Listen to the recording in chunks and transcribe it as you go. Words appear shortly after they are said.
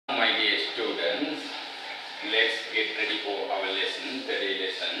for our lesson, today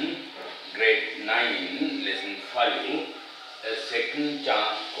lesson, grade 9, lesson 5, a second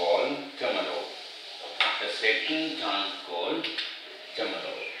chance called tomorrow. A second chance called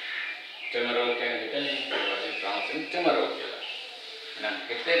tomorrow. Tomorrow can hit in translate tomorrow. Now,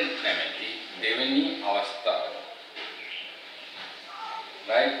 hitten nameti devani avastha.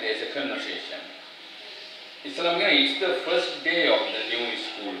 Right? There's a conversation. Islam it's the first day of the new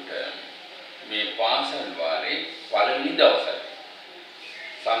school term. May pass and vare palani dawasa.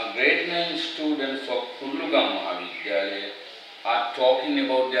 Some grade 9 students of Kullugam Mahavidyalaya are talking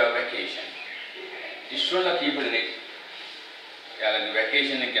about their vacation. Ishwala people vacation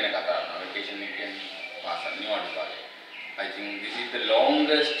vacation pass. I think this is the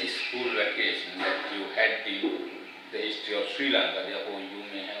longest school vacation that you had in the history of Sri Lanka. Therefore, you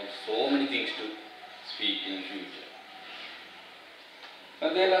may have so many things to speak in future.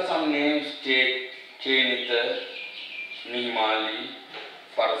 But there are some names: Chenita, Nihimali,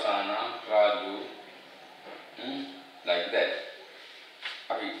 Farsana, Raju, like that.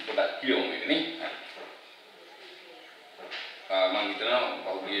 Abhi put clear me. Mangitana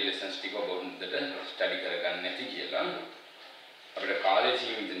Baudi lessons stick about the study karagan neti kiyala. Abhi college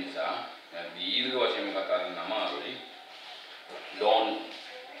in Nisa, these was him kataran namari. Don't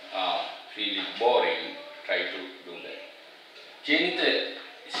feel it boring. Try to do that. Chenita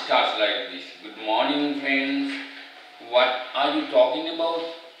starts like this. Good morning, friends. What are you talking about?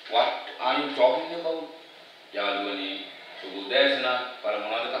 What are you talking about? Yalwani, Subudesna,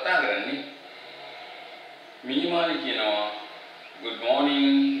 Paramana Katagrani. Minimali Kino, good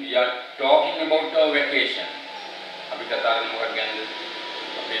morning. We are talking about our vacation. Abhikataran again,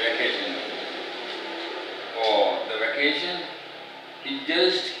 vacation. Oh, the vacation, it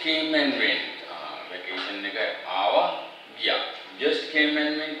just came and went. Vacation nigga, our gya. Just came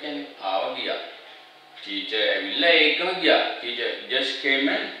and went, and our gya. Teacher, teacher just came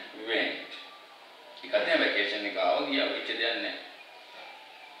and went. Vacation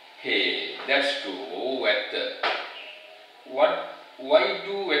hey, that's true. Why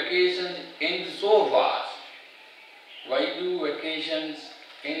do vacations end so fast? Why do vacations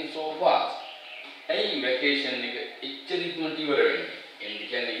end so fast? Hey, vacation actually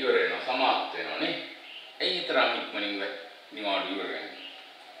Indican urine or some out there. Hey, tramic money you want urine.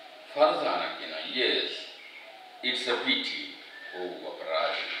 Farzana, yes, it's a pity. Oh,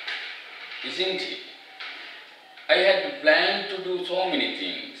 Aparaj. Isn't it? I had planned to do so many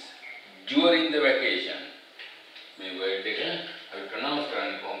things during the vacation. I will pronounce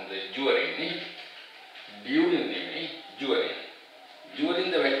the during.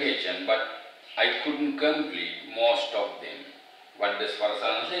 During the vacation, but I couldn't complete most of them. What does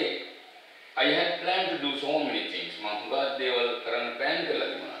Farsana say? I had planned to do so many things.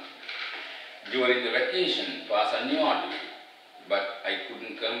 During the vacation, but I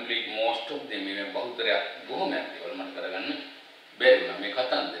couldn't complete most of them. Even Bahutara Goham, Beruna,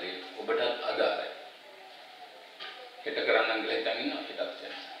 Mekatandre, Obatat Adare. Hitakaran Gletangina,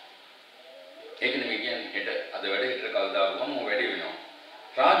 Hitatchen. Taken him again, hit other way, Hitakal, one more very,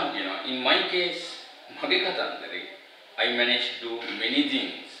 Raj, in my case, Magikatandre, I managed to do many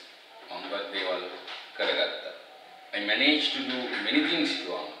things on what they all Karagata. I managed to do many things to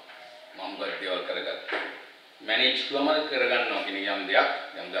them. Mambat they all Karagata. Manage to Amar Karagan no in Yamdiak,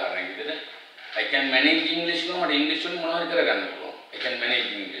 Yamda Rangida. I can manage English, no, but English on Karagan. I can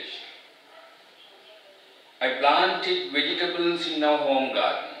manage English. I planted vegetables in our home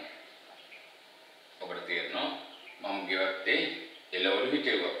garden. Over there, no? Mom gave up the yellow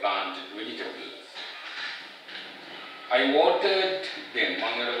planted vegetables. I watered them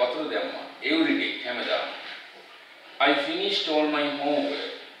every day. I finished all my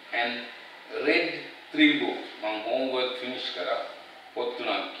homework and read 3 books. My homework finished.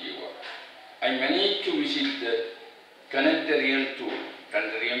 I managed to visit the planetarium too.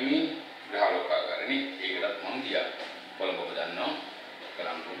 Planetarium means Grahalokagarani, Egrat Mandia, Colombo,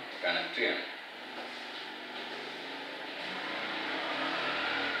 Planetarium.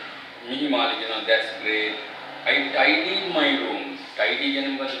 Mihimali, that's great. I tidied my room. Tidy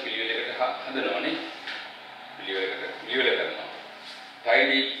was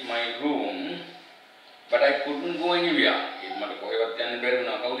tidied my room, but I couldn't go anywhere.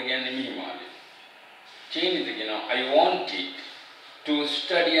 I wanted to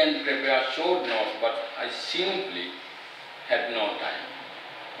study and prepare short notes, but I simply had no time.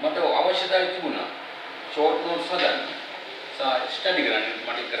 Short notes suddenly. So study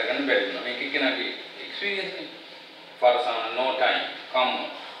experience Farsana, no time. Come.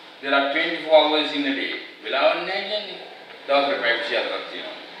 There are 24 hours in a day. Without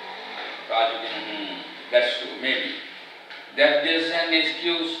that's true, maybe. That just an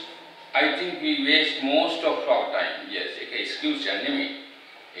excuse. I think we waste most of our time. Yes, एक excuse නෙමෙයි.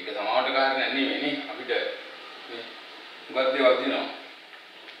 ඒක සමාවට කාරණයක් නෙමෙයි නේ අපිට උගත් දේවල් දිනනවා.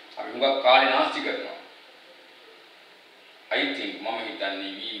 අපි උගත් කාලේ නාස්ති කරනවා. I think මම හිතන්නේ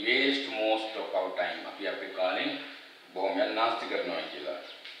we waste most of our time. අපි අපේ කාලෙන් බොහොමයක් නාස්ති කරනවා කියලා.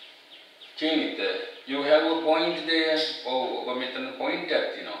 Chinit, you have a point there. Oh, ඔබ මෙතන point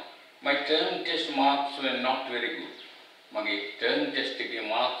එකක් තියෙනවා. My term test marks were not very good. මගේ term test එකේ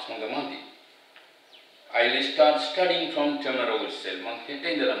marks හොඳ මදි. I'll start studying from tomorrow itself. මම හෙට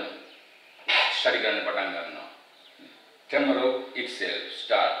ඉඳලම study කරන්න පටන් ගන්නවා. Tomorrow itself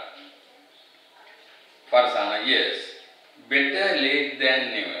start. Farsana, yes. Better late than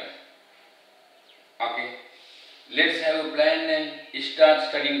never. Okay. Let's have a plan and start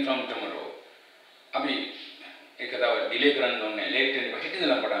studying from tomorrow. අපි ඒක තව delay කරන්න ඕනේ. late වෙන්න හෙට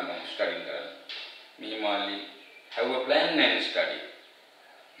ඉඳලම පටන් ගන්න studying කරන්න. මෙහිමාලි have a plan and study.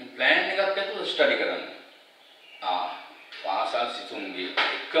 plan එකක් ඇතුළත study කරන්න. පාසල් සිසුන්ගේ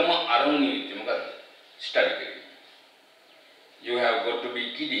එකම අරමුණ මොකද්ද? study කිරීම. You have got to be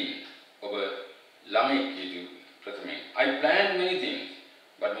kidding. ඔබ ළමෙක් කියු ප්‍රථමයෙන්. I planned many things,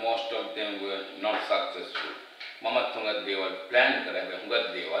 but most of them were not successful. මමත් හුඟක් දේවල් plan කරා.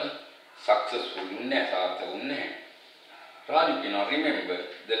 හුඟක් දේවල් successful වුණේ නැහැ, සාර්ථක වුණේ නැහැ. Raju, you know, remember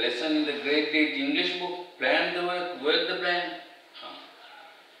the lesson in the grade 8 English book, plan the work, work the plan.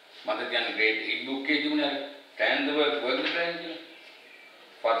 මතක යන grade 8 book එකේ තිබුණේ plan the work, work the plan කියලා.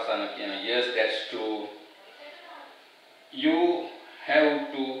 Farsana කියන yes, that's true. You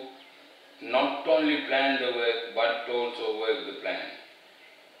have to not only plan the work but also work the plan.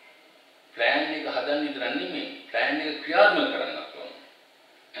 Plan එක හදන්න විතරක් නෙමෙයි, plan එක ක්‍රියාත්මක කරන්නත් ඕන.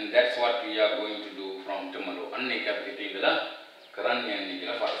 And that's what we are going to do from tomorrow. අන්න ඒක අපි හිතේ ඉඳලා කරන්න යන්නේ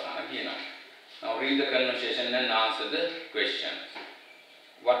කියලා Farsana කියනවා. Now read the conversation and answer the questions.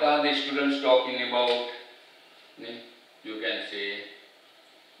 What are the students talking about? You can say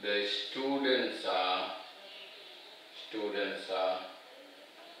the students are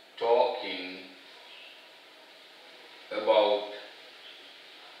talking about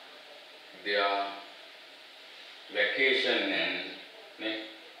their vacation and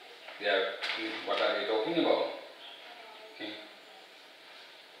what are they talking about?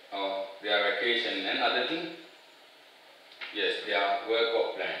 Their vacation and other thing? Yes, their work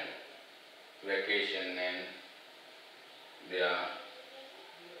of plan. Vacation and their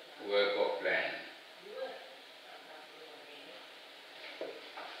work of plan.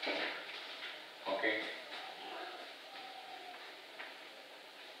 Okay.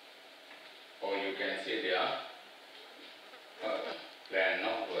 Or you can say their plan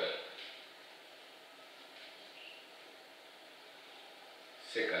of work.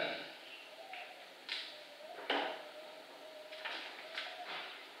 Second,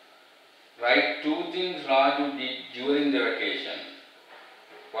 write two things Raju did during the vacation.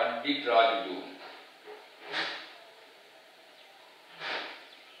 What did Raju do?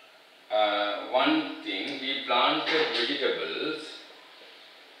 One thing, he planted vegetables.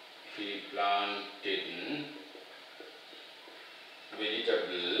 He planted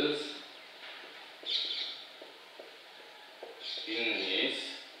vegetables in his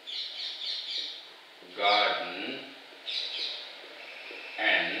garden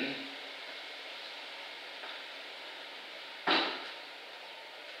and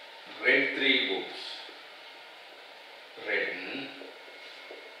read 3 books. Read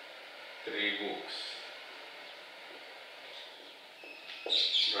 3 books.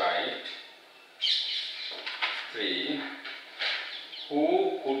 Right. 3.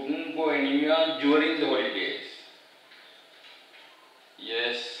 Who couldn't go anywhere during the holidays?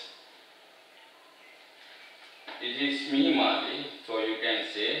 Yes, it is Mihimali, so you can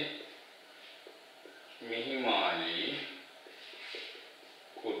say Mihimali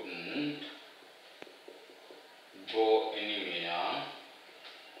couldn't go anywhere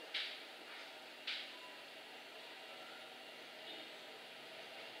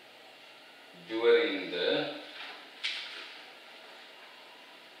during the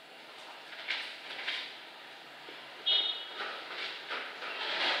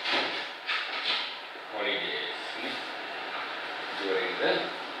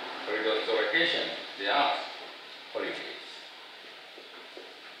holidays of vacation. They ask holidays.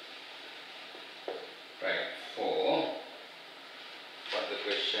 Right. 4. What's the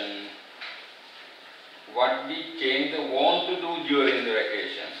question? What did Chandra want to do during the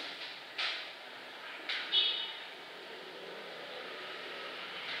vacation?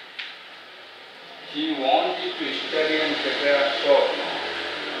 He wanted to study and prepare a short note.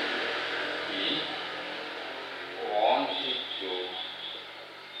 He wanted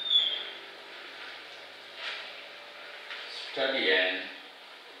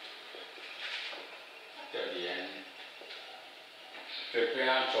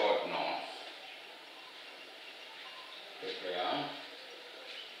Prepare short notes. Prepare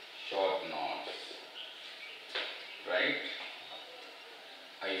short notes. Right?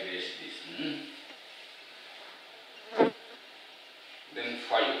 I erase this. Then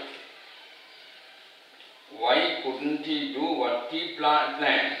 5. Why couldn't he do what he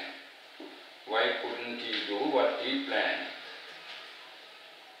planned? Why couldn't he do what he planned?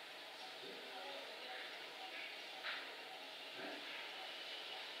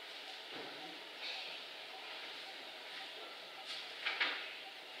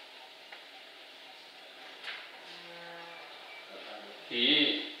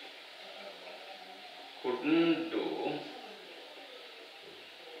 He couldn't do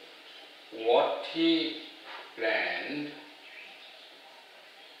what he planned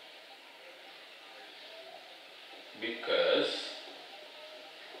because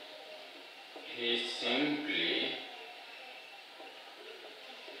he simply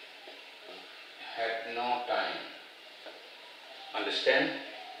had no time. Understand?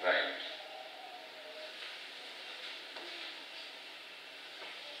 Right.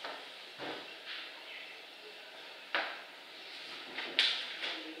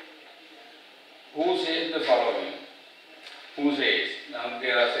 Who says the following? Who says? Now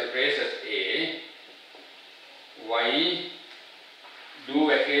there are phrases A. Why do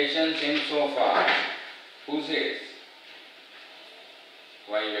vacations end so fast? Who says?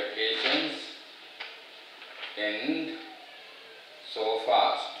 Why vacations end so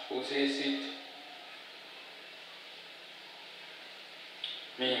fast? Who says it?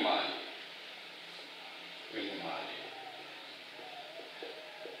 Mihimali. Mihimali.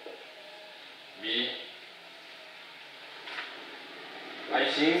 B. I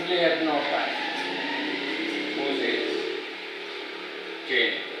simply had no time. Who says?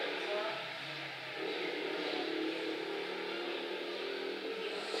 Change.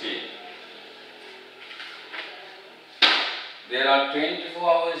 C. There are 24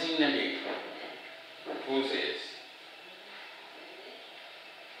 hours in a day. Who says?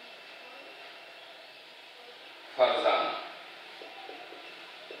 Farzana.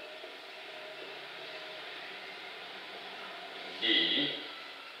 D.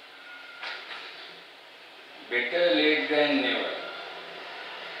 Better late than never.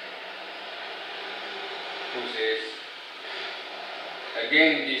 Who says?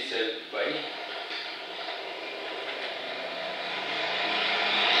 Again it is said by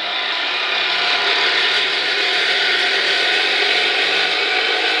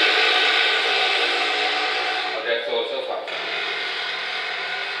that's also Farzana.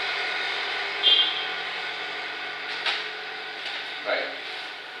 Right.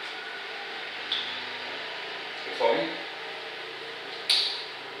 Sorry.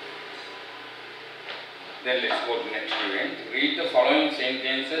 Then let's go to the next event. Read the following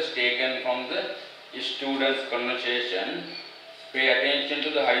sentences taken from the students' conversation. Pay attention to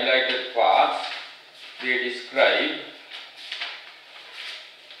the highlighted parts. They describe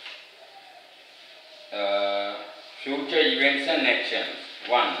future events and actions.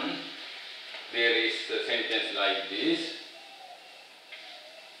 1. There is a sentence like this.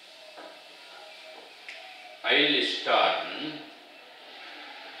 I'll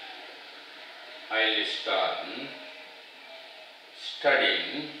start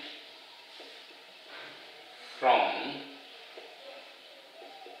studying from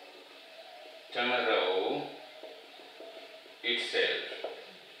tomorrow itself.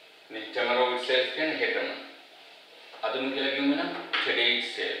 Tomorrow itself can happen. Adunu kila gimana? Today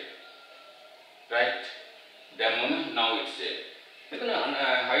itself. Right? Damn now itself.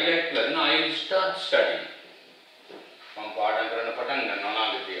 Highlight I'll start studying. From part and patang and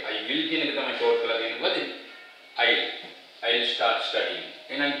nanagati. I will get the short plugin with it. I'll start studying.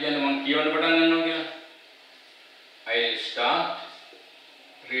 And I can one key on the patang. I'll start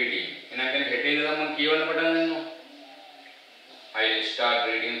reading. And I can hit the one key on the patang. I'll start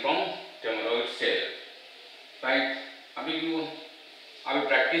reading from tomorrow itself. Right? Abhi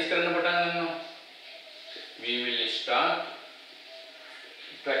practice karna patang. We will start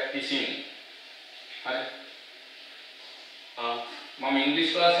practicing. Right? Mom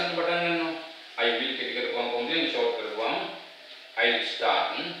English class and button I will get a short one. I'll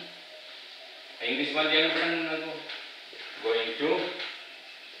start English one going to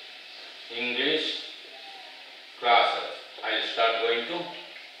English classes. I'll start going to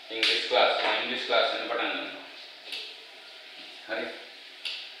English class. English class and button.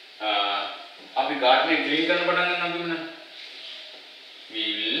 Api garden clean karna button. We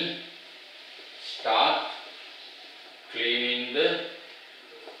will start cleaning the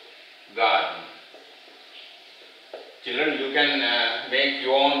garden. Children, you can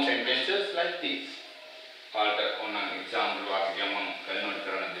form sentences like this. Alter on an example වාක්‍යයක් මම convert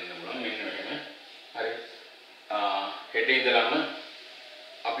කරන්න දෙන්න පුළුවන් මෙන්න මෙහෙම. හරි. හෙට ඉඳලම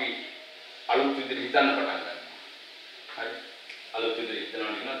අපි අලුත් විදිහට හිතන්න පටන් ගන්නවා. හරි. අලුත් විදිහට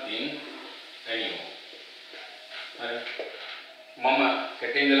හිතනවා කියනවා think anymore. හරි. මම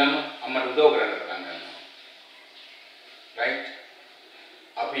හෙට ඉඳලම අම්මට උදව් කරන්න පටන් ගන්නවා. right.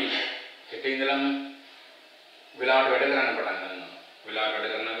 අපි හෙට ඉඳලම වෙලාවට වැඩ කරන්න පටන් ගන්නවා. වෙලාවට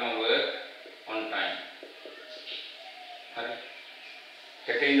වැඩ කරනවා work on time. හරි.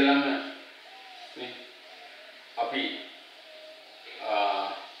 හෙට ඉඳලම නේ අපි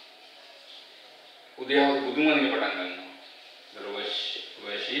උදේවරු බුදුමනින්න පටන් ගන්නවා.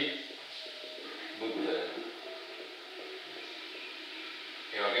 worship බුද්ධ.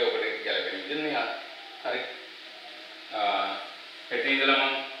 ඒ වගේ ඔබට ගැලපෙන විදිහට හරි. හෙට ඉඳලම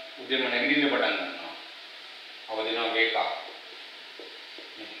උදේම නැගිටින්න පටන් ගන්නවා. අවදිනවා wake up.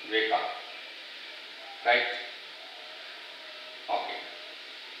 Right? Okay.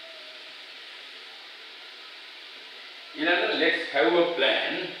 Let's have a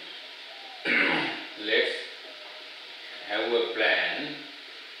plan. Let's have a plan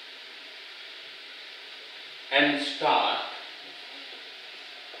and start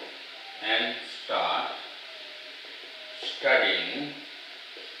studying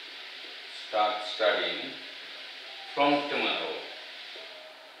from tomorrow.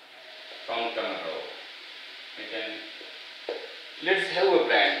 Okay. Let's have a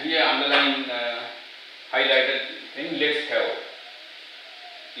plan. Here underline highlighted thing. Let's have a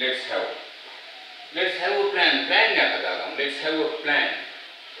plan. Let's have a plan.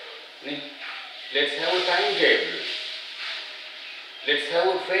 Let's have a timetable. Let's have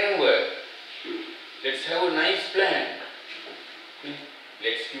a framework. Let's have a nice plan.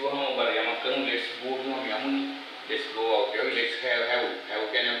 Let's do let's go to let's go out there. Let's have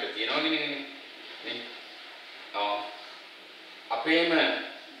can have the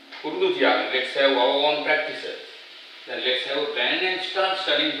let's have our own practices. Then let's have a plan and start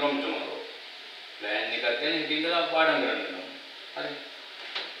studying from tomorrow. Plan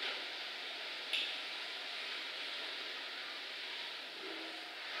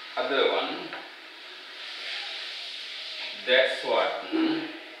other one, that's what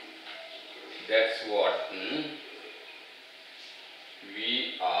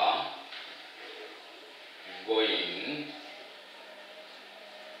we are going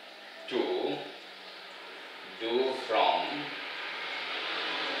to do from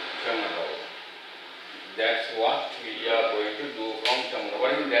tomorrow. That's what we are going to do from tomorrow.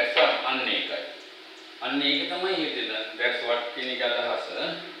 What is that's what අන්නේකයි. අන්නේක තමයි හිතෙන. That's what කියන එක අදහස.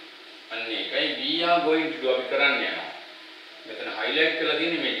 අන්නේකයි we are going to do අපි කරන්න යනවා. මෙතන highlight කරලා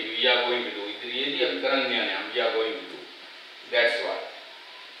තියෙන්නේ මේක we are going to do. ඉදිරියේදී අපි කරන්න යනවා. We are going to do. That's what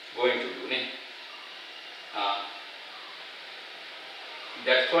going to do නේ.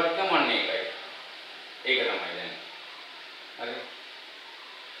 That's what කමන්නේ එකයි. ඒක තමයි දැන්. හරි.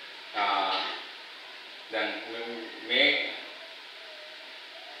 දැන් මේ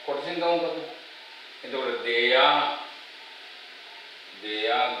කොටසෙන් ගමු අපි. එතකොට they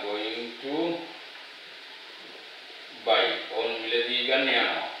are going to buy on මිලදී ගන්න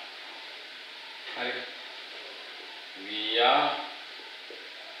යනවා. හරි. we are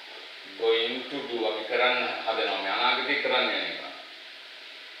going to do අපි කරන්න හදනවා. මේ අනාගතේ කරන්න යන එක.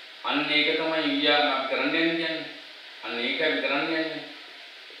 අන්න ඒක තමයි we are අපි කරන්න යන්නේ කියන්නේ. අන්න ඒකයි අපි කරන්න යන්නේ.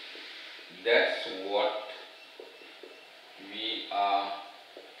 That's what we are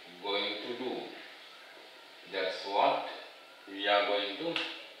going to do. That's what we are going to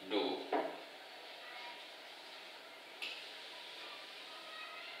do.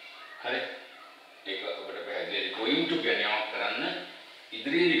 හරි. ඒක ඔබට පැහැදිලි going to කියන්නේ යමක් කරන්න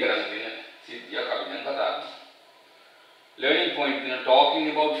ඉදිරියේදී කරන්න තියෙන සිද්ධියක් අපි දැන් කතා කරමු. Learning point talking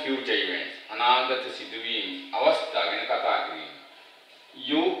about future events. අනාගත සිදුවීම් අවස්ථා ගැන කතා කිරීම.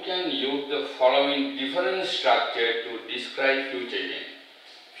 You can use the following different structure to describe future events.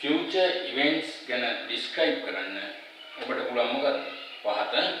 Future events ගැන describe කරන්න ඔබට පුළුවන් මොකද?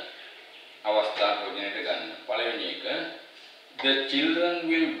 පහත අවස්ථා ප්‍රයෝජනයට ගන්න. පළවෙනි එක the children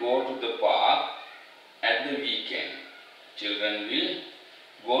will go to the park at the weekend. Children will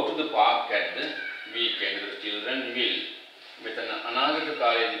go to the park at the weekend. The children will. මෙතන අනාගත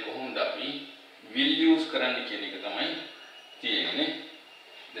කාලයේදී කොහොමද අපි will use කරන්න කියන එක තමයි තියෙන්නේ.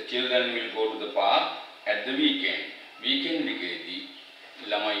 The children will go to the park at the weekend. Weekend එකේදී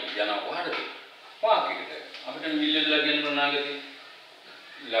ළමයි යනවා කොහටද? පාක් එකට. අපිට will යොදලා කියන්න අනාගතේ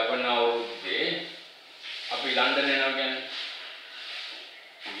ලබන අවුරුද්දේ අපි ලන්ඩන් යනවා කියන්නේ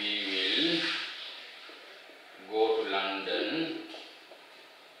we will go to London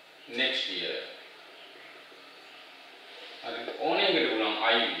next year. ඕනේ එකට පුළුවන්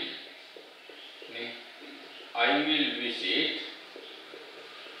I will. නේ I will visit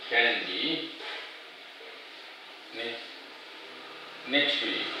Candy නේ next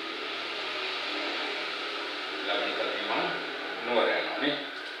week. ලබන සතියේ මම නුවර යනවා නේ.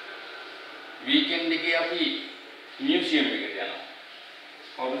 weekend එකේ අපි museum එකට යනවා.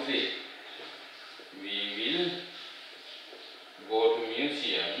 How to say? We will go to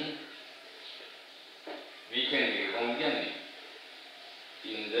museum weekend එකේ කොහොමද කියන්නේ?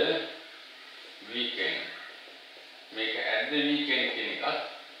 In the weekend. Make at the weekend කියන එක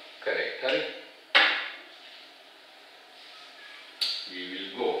correct. Correct? We will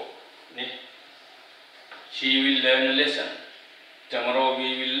go. නේ She will learn a lesson. Tomorrow we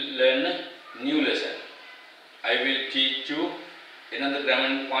will learn a new lesson. I will teach you another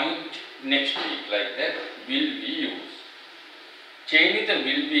grammar point next week. Like that will be used. Chenita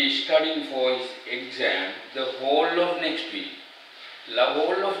will be studying for his exam the whole of next week. The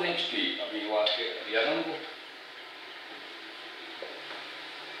whole of next week. Abhi वाक्य लिया हमको.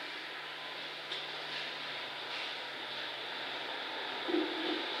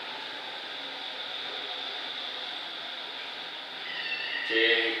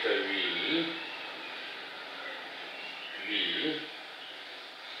 Chenita will be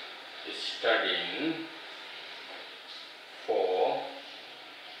studying for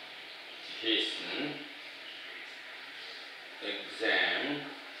his exam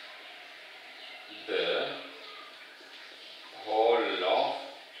the whole of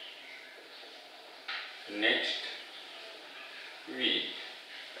next week.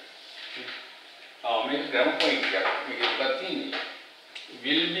 Make grammar point here. Make it thing.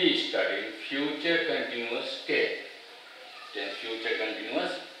 Will be studying future continuous tense. Tense future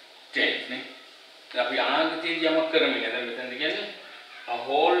continuous tense. නේ අපි අනාගතයේදී යමක් කරමින් නැත්නම් මෙතනද කියන්නේ a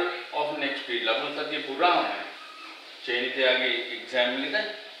whole of next week ලබන සතිය පුරාම චේනිතයාගේ එක්සෑම් එකට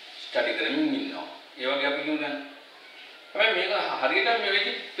ස්ටඩි කරමින් ඉන්නවා. ඒ වගේ අපි කියනවා. හැබැයි මේක හරියට මේ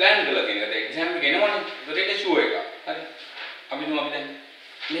වෙලෙදි ප්ලෑන් කරලා තියෙන එක. එක්සෑම් එක එනවනේ. ඒකට ෂුවර් එකක්. හරි. අපි තුමා අපි දැන්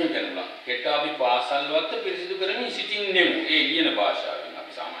මෙහෙම කරනවා. හෙට අපි පාසල් වලත් පිරිසිදු කරමින් සිටින් නෙමු. ඒ ලියන භාෂාවෙන්.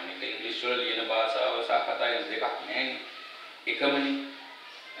 අපි සාමාන්‍යයෙන් ඉංග්‍රීසි වල ලියන භාෂාව සහ කතා කරන දෙකක් නෑනේ. එකමනේ.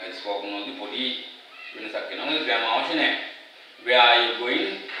 ස්පෝකන් වලදී පොඩි වෙනසක් වෙනවා. ඒක ග්‍රෑමර් අවශ්‍ය නෑ. Where are you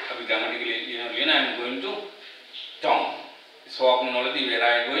going? අපි grammatically ලියන I am going to town. Spoken වලදී where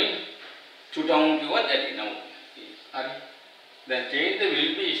are you going? To town කිව්වත් ඇති නම. හරි. Then Chenita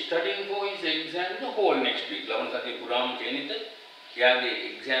will be studying for his exam the whole next week. ලබන සතිය පුරාම Chenita එයාගේ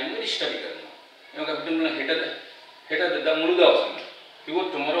exam එක study කරනවා. ඒක අපිට මුල හෙටද මුළු දවසම. කිව්වොත්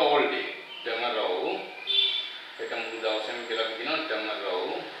tomorrow all day. Tomorrow හෙට මුළු දවසම කියලා අපි කියනවා tomorrow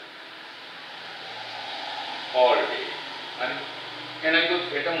all day. හරි. එහෙනම්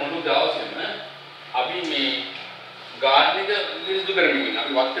හෙට මුළු දවසම අපි මේ garden එක විසිතු කරමින් ඉන්නවා.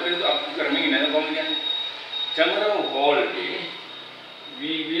 අපි වත්ත විසිතු කරමින් ඉන්නේ කොහොමද කියන්නේ? Tomorrow all day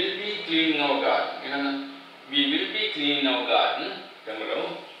we will be cleaning our garden. එහෙනම් we will be cleaning our garden tomorrow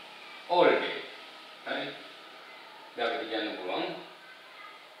all day. හරි. දැන් අපි කියන්න පුළුවන්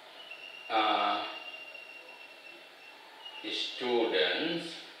students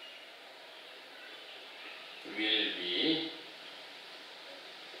will be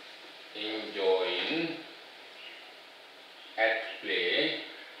enjoying at play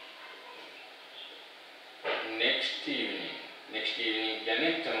next evening. Next evening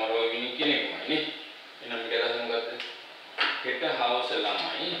කියන්නේ tomorrow evening කියන එකමයි නේ. එහෙනම් මේක අදහස් මොකද්ද? හෙට හවස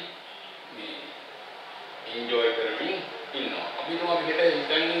ළමයි මේ enjoy කරමින් ඉන්නවා. අපි තුමා අපි හෙට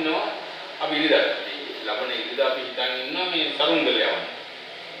හිතන් ඉන්නවා අපි ඉරිදා. ලබන ඉරිදා අපි හිතන් ඉන්නවා මේ සරුංගල යවන්න.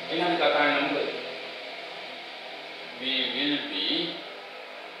 එහෙනම් කතා කරන්නේ මොකද? We will be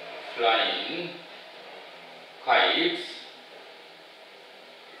flying kites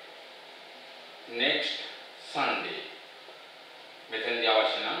next Sunday. මෙතනදී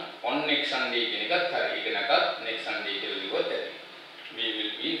අවශ්‍ය නම් on next Sunday කියන එකත් හරි. ඒක නැකත් next Sunday කියලා ලියුවොත් ඇති. We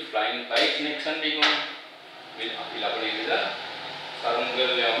will be flying kites next Sunday කොහොමද? මේ අපි ලබන ඉරිදා සරුංගල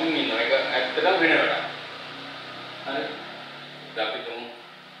යවමින් ඉන්නවා. ඒක ඇත්තටම වෙන වැඩක්. හරි. අපි තුමු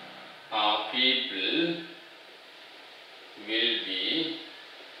people will be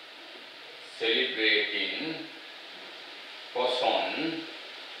celebrating Poson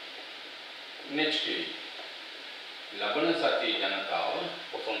next week. ලබන සතියේ ජනතාව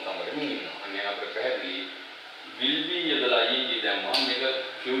පොසොන් සමරමින් ඉන්නවා. අනේ අපිට පැහැදිලි will be යදලා ing දැම්මම මේක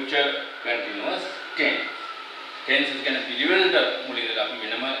future continuous tense. Tenses ගැන පිළිවෙලට මුලින්දලා අපි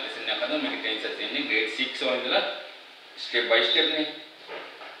වෙනම ලෙසන් එකක් හදමු. මේක tenses එන්නේ grade 6 වල ඉඳලා step by step නේ.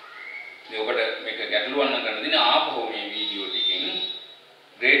 මේ ඔබට මේක ගැටලුවක් නම් ගන්න දෙන්නේ ආපහු මේ වීඩියෝ ටිකෙන්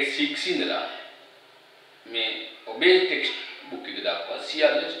grade 6 ඉඳලා මේ ඔබේ ටෙක්ස්ට් බුක් එක දක්වා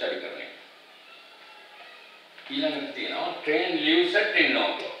සියල්ල ස්ටඩි කරන්න. ඊළඟට තියෙනවා train leaves at 10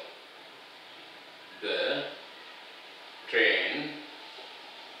 o'clock. The train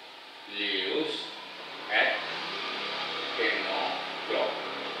leaves at 10 o'clock.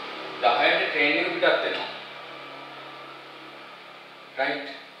 10ට train එක පිටත් වෙනවා. Right?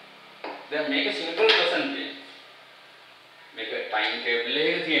 දැන් මේක simple present tense. මේක time table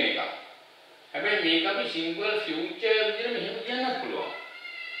එකේ තියෙන එකක්. හැබැයි මේක අපි simple future විදිහට මෙහෙම කියන්නත් පුළුවන්.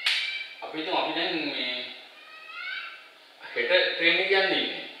 අපි හිතමු අපි දැන් මේ හෙට train එක යන්නේ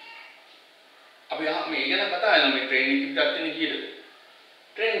ඉන්නේ. අපි මේ ගැන කතා කරනවා මේ train එක පිටත් වෙන කීයද?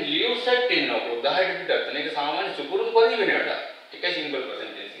 Train leaves at 10 o'clock. 10ට පිටත් වෙන එක සාමාන්‍ය සුපුරුදු පරිදි වෙන වැඩක්. ඒකයි simple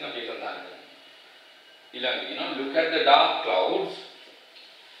present tense එක අපි සඳහන් කරන්නේ. ඊළඟට කියනවා look at the dark clouds.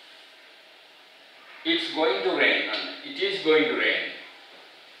 It's going to rain. It is going to rain.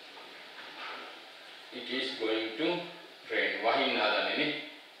 It is going to rain. වහින්න හදන්නේ නේ.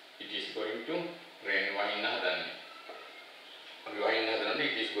 It is going to rain. වහින්න හදන්නේ. අපි වහින්න හදනනේ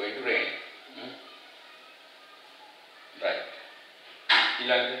it is going to rain. Right.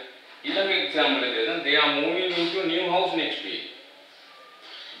 ඊළඟ example එක දෙන්න. They are moving into a new house next week.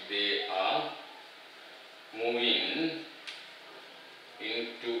 They are moving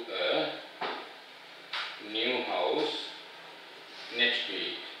into a new house next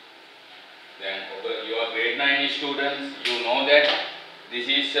week. Then you are grade 9 students, you know that this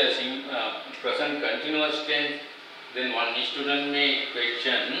is a present continuous tense. Then one student may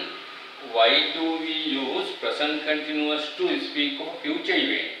question, why do we use present continuous to speak of future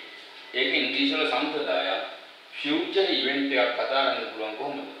event? ඒක ඉංග්‍රීසි වල සම්ප්‍රදාය future event එකක් කතා කරන්න පුළුවන්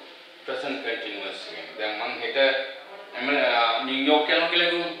කොහොමද? present continuous එක. දැන් මම හෙට නිව්යෝක් යනවා කියලා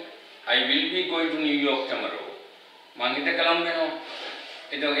කිව්වොත් I will be going to New York tomorrow. මම හිත කොළඹ යනවා.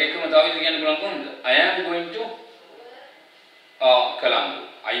 එතකොට ඒකම තව විදිහට කියන්න පුළුවන් කොහොමද? I am going to Colombo.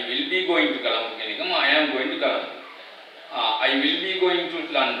 I will be going to Colombo කියන එකම I am going to Colombo. I will be going to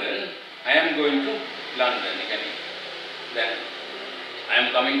London. I am going to London. Then I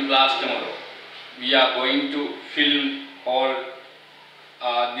am coming to class tomorrow. We are going to film all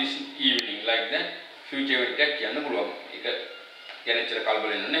this evening like that. Future event එක කියන්න පුළුවන්. ඒක ගැන ඇත්තට කලබල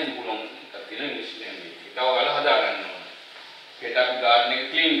වෙන්න නැහැ. පුළුවන් එකක් තියෙන ඉංග්‍රීසි ලැන්ග්වේජ්. ඒක තව ඔයාලා හදා ගන්න ඕනේ. හෙට අපි garden එක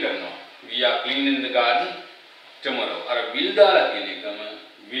clean කරනවා. We are cleaning the garden tomorrow. අර will දාලා කියන එකම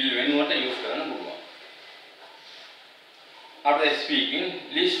will වෙනුවට use කරන්න පුළුවන්. After speaking,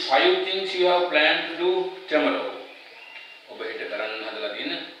 list 5 things you have planned to do tomorrow. ඔබ හෙට කරන්න හදලා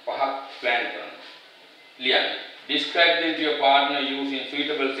තියෙන පහක් plan කරන්න. ලියන්න. Describe them to your partner using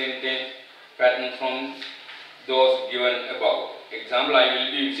suitable sentence patterns from those given above. Example, I will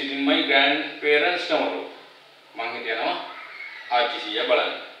be visiting my grandparents tomorrow. මං හිතනවා ආච්චිසිය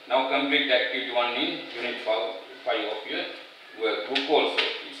බලන්න. Now complete activity 1 in unit 5 of your workbook also.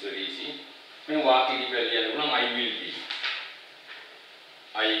 It's very easy. මේ වාක්‍ය කිපෙල ලියන්න පුළුවන් I will be.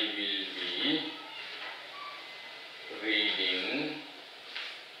 I will be reading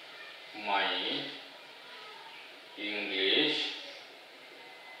my English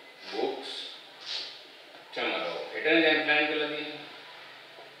books tomorrow. හෙටනේ දැන් plan කරලා තියෙන්නේ.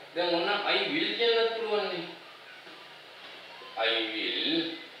 දැන් මොනවා I will කියන්නත් පුළුවන් නේ. I will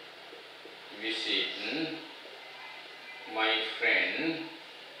visit my friend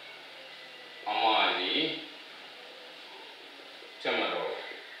Amali tomorrow.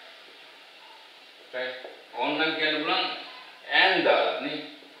 Right? Online කියන්න පුළුවන් and දාලා නේ.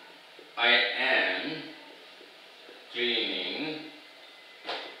 I am cleaning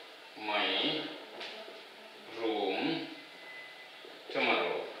my room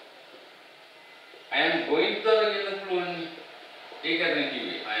tomorrow. I am going to කියන්න පුළුවන් නේ. ඒකද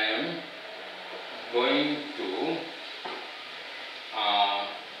කිව්වේ I am going to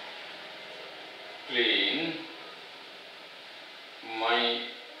clean my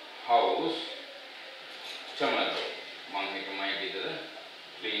house tomorrow. මම හිතමයි ගෙදර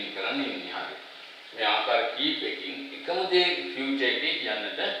clean කරන්න ඉන්නේ හරිය. මේ ආකාර කීපකින් එකම දේ future එකේ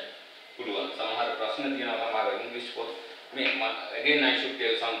කියන්නට පුළුවන්. සමහර ප්‍රශ්න තියෙනවා සමහර English පොත් මේ again I should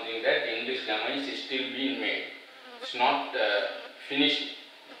tell something that English grammar is still being made. It's not finished,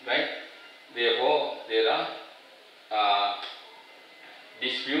 right? Therefore, there are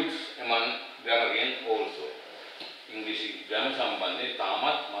disputes among grammarians also. English grammar සම්බන්ධයෙන්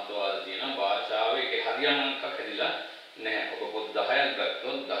තාමත් මතවාද තියෙන භාෂාවේ ඒකේ හරියන්නක් හැදිලා නැහැ. ඔබ පොත් 10ක්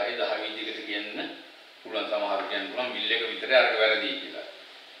ගත්තොත් 10 10 විදිහකට කියන්න පුළුවන්. සමහර කියන්න පුළුවන් මිල් එක විතරේ අරක වැරදි කියලා.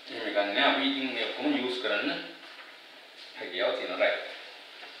 එහෙම ගන්න අපි ඉතින් මේ ඔක්කොම යූස් කරන්න හැකියාව තියෙනවා, right?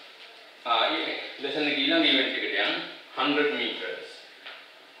 lesson එක ඊළඟ event එකට යන 100 meters.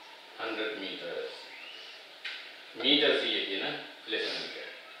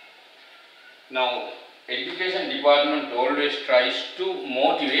 Now, education department always tries to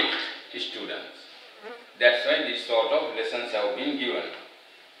motivate students. That's why this sort of lessons have been given.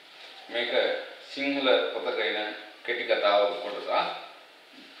 Make a singular Potakaina Ketikata Kotasa.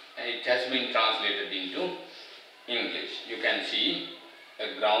 It has been translated into English. You can see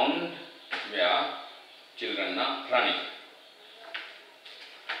a ground where children are running.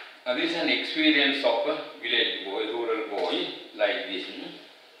 Now, this is an experience of a village boy, rural boy, like this.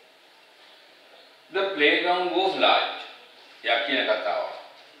 The playground was large. Yakina Katawa.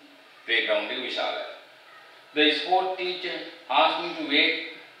 Playground is Vishala. The sport teacher asked me to wait,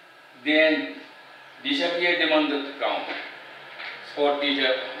 then disappeared among the ground. Sport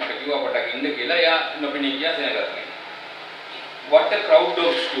teacher, what a crowd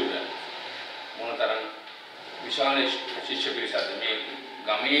of students. Vishala Shishapirisa,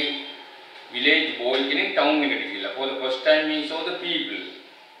 Gami village boy in town. For the first time, we saw the people.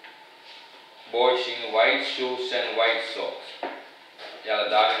 Boys in white shoes and white socks. Yala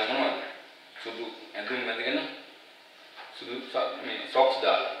Dagana Sudu and doing Madagana Sudu socks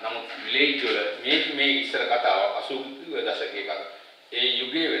dal. Now, village make Isakata, Asu Dasakeka.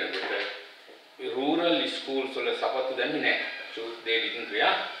 You gave it a rural school, so let's suffer to them in so they didn't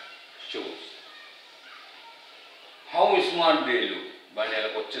wear shoes. How smart they look, Banela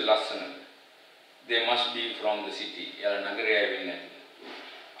Kochil Lasan. They must be from the city. I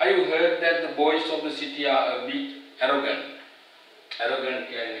heard that the boys of the city are a bit arrogant. Arrogant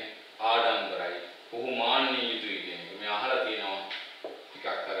can Adam right. Who man need to again. You may Ahalatino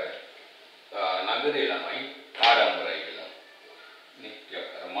Pikakara Nagarela, Adam right.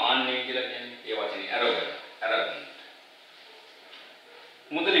 Man need again, Evachini arrogant.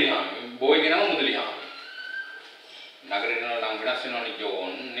 Mudaliham, boy Gina Mudaliham. Nagarino Langrasino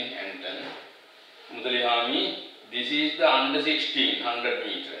John, Anton. Mudalihami, this is the under 16, 100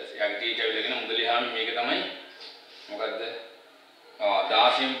 meters. I teach everything. Mudalihami make it a mine.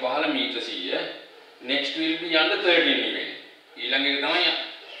 Dasim Pahala meters here. Next will be under 13 even. Ilangamaya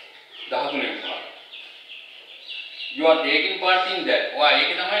Dahakunim. You are taking part in that. Why?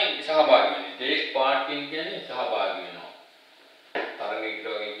 Take part in Sahabagino.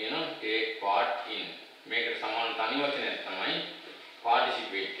 Take part in. Make it someone Tani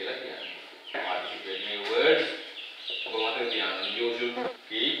participate. Participate in words. You should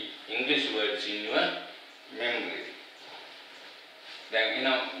keep English words in your memory. Then,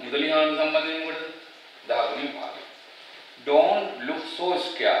 Mudalihan somebody would Dahakunim part. Don't look so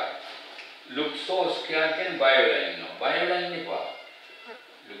scared. Look so scared can bioline no. Bioline ni pa.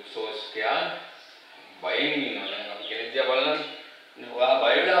 Look so scared. Buying no. Kenedya balan. Wah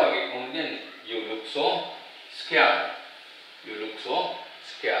bioline wagi. Kemudian you look so scared. You look so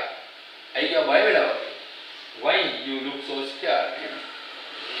scared. Ayya bioline wagi. Why you look so scared?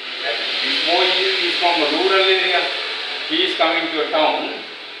 That this boy is from a rural area. He is coming to a town.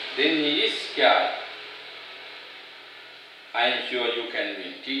 Then he is scared. I am sure you can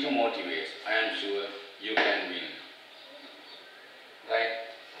win. Teacher motivates. I am sure you can win. Right?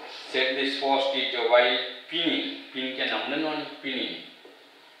 Said this first teacher while pinning. Pin can number pinning.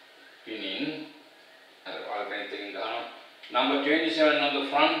 Pinning. Number 27 on the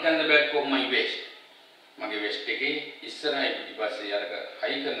front and the back of my waist. My waist take Israel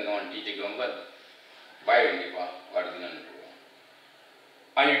hike and the teacher gumba.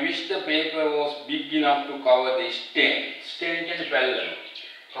 I wish the paper was big enough to cover the stain. Stain can pellam.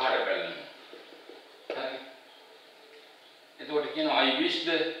 I wish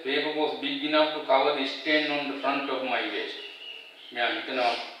the paper was big enough to cover the stain on the front of my waist.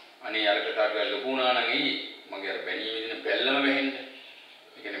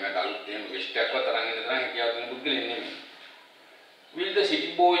 Will the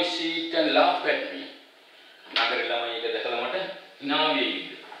city boys see it and laugh at me? Now we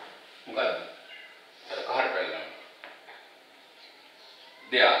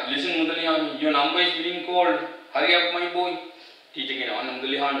there, listen Mudalihami, your number is being called. Hurry up my boy. Teacher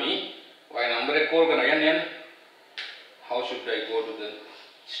Mudalihami, why number a call? How should I go to the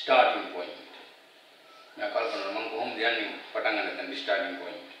starting point? The starting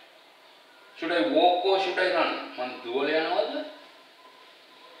point. Should I walk or should I run?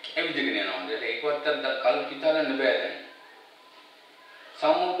 Everything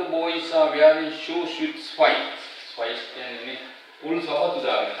some of the boys are wearing shoes with spikes. Spikes can pull to the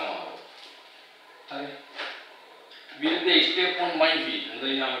will they step on my feet?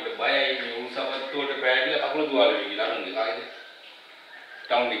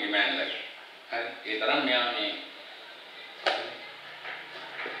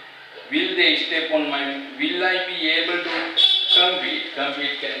 Will they step on my feet? Will I be able to compete?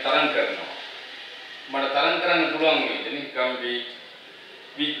 Compete can taran karna. මට තරම් කරන්න පුළුවන් වේද නේ compete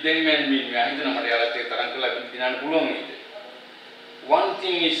with them and me මම හිතනවා මට යාළුවත් එක්ක තරම් කරලා දිනන්න පුළුවන් වේද. One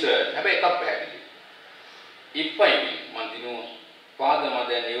thing is හැබැයි එකක් පැහැදිලි. If I win මම දිනුවා father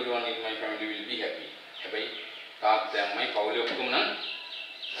mother and everyone in my family will be happy. හැබැයි තාත්තා අම්මයි පවුලේ ඔක්කොම නම්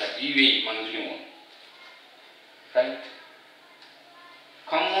happy වෙයි මම දිනුවා. Right?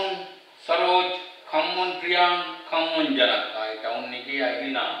 Come on Saroj, come on Priyan, come on Janak. I town niki I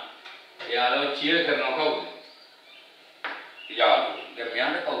na. යාළුවෝ cheer කරනවා කවුද? යාළුවෝ. දැන්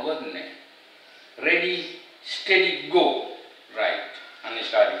මෙයාට කවුවත් නැහැ. Ready, steady, go. Right. And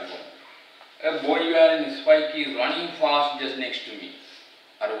starting point. A boy wearing spike is running fast just next to me.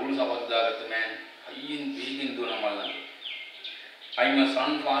 අර උළු සපත් දාගත්ත man අයියෙන් වේගෙන් දුවන මල් ළඟ. I must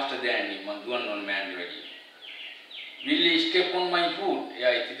run faster than him. මං දුවන්න ඕන man ready. Will he step on my foot?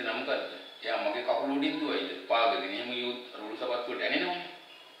 එයා හිතන මොකද්ද? එයා මගේ කකුල උඩින් දුවයිද? පාගගෙන එහෙම උළු සපත් වලට ඇනෙනවනේ.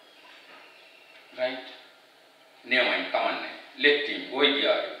 Right? Never mind, come on. Let him. Wait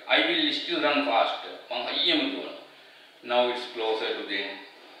here. I will still run faster. මං අයියෙම දුවනවා. Now it's closer to them.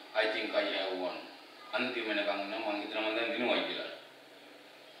 I think I have won. අන්තිම වෙනකන් නම් මං හිතනවා මං දැන් දිනුවයි කියලා.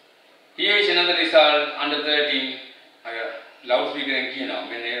 Here is another result under 13. loudspeaker එකෙන් කියනවා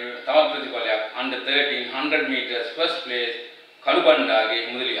මෙන්න තවත් ප්‍රතිඵලයක් under 13 100 meters first place කළුබණ්ඩාගේ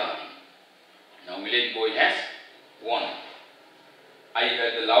මුදලිහාමි. Now village boy has won. I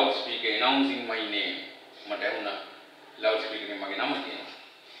heard the loudspeaker announcing my name. මට ඇහුණා loudspeaker එකෙන් මගේ නම කියනවා.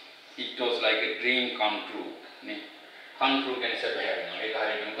 It was like a dream come true. නේ come true කියන්නේ සැබෑ වෙනවා. ඒක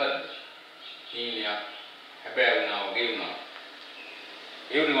හරියට මොකද්ද? හීනයක් හැබෑ වුණා වගේ වුණා.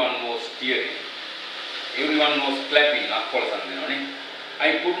 Everyone was cheering. Everyone was clapping. I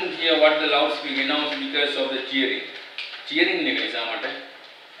couldn't hear what the loudspeaker announced because of the cheering. Cheering එක නිසා මට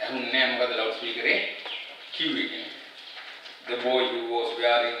ඇහුන්නේ නැහැ මොකද loudspeaker එකේ කිව්වේ කියන්නේ. The boy who was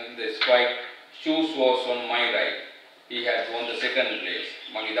wearing the spiked shoes was on my right. He had won the second place.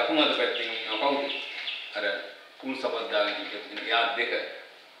 මගේ දකුණු අත පැත්තෙන් ඉන්නව කවුද? අර කුල් සපත් දාගෙන හිටිය යා දෙක.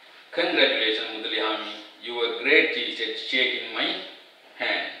 Congratulations මුදලිහාමි. You were great, he said, shaking my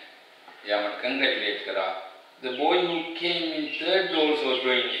hand. යා මට congratulate කරා. The boy who came in third also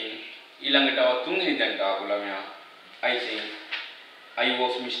joined in. ඊළඟට ආව තුන්වෙනි තැනට ආපු ළමයා. I think I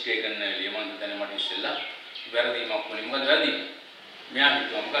was mistaken earlier. මම හිතන්නේ මට ඉස්සෙල්ලා වැරදීමක් වුණේ. මොකද වැරදීම? මෙයා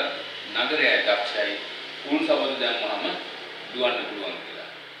හිතුවා මොකද? නගරයේ දක්ෂයි. උල් සබද දැම්මම දුවන්න පුළුවන් කියලා.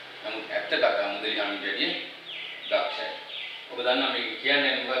 නමුත් ඇත්ත කතා මුදලිහාමි වැඩි දක්ෂයි. ඔබ දන්නා මේක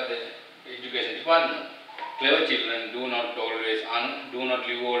කියන්නේ මොකද්ද? Education department. Clever children do not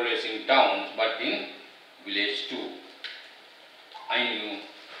live always in towns but in village too. I knew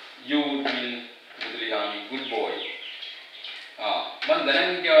you would win මුදලිහාමි. Good boy. මම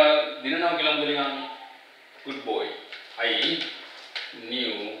දැනගෙන දිනනවා කියලා මුදලිහාමි. Good boy. I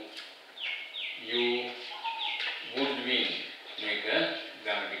knew you would win. මේක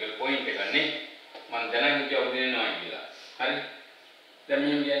grammatical point එකක් නේ. මම දැනගෙන ඔබ දිනනවා කියලා. හරි? දැන්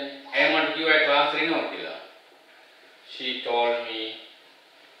මෙහෙම කියන්නේ ඇය මට කිව්වා ක්ලාස් එනවා කියලා. She told me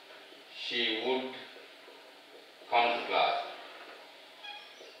she would come to class.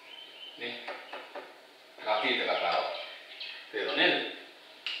 නේ? රාත්‍රියට කතාව. තේරුණා නේද?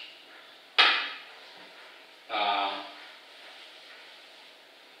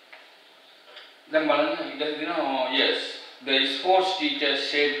 දැන් බලන්න ඊට දිනවා yes. The sports teacher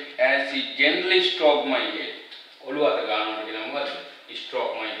said as he gently stroked my head. ඔළුව අත ගන්නවා කියන මොකද්ද?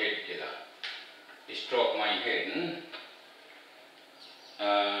 Stroke my head කියලා. Stroke my head.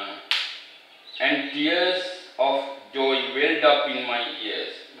 And tears of joy welled up in my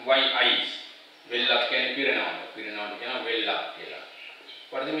ears. My eyes. Well up කියන්නේ පිරෙනවා. පිරෙනවා කියන well up කියලා.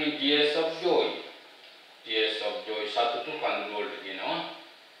 What do you mean tears of joy? Tears of joy සතුටු කඳුළු වලට කියනවා.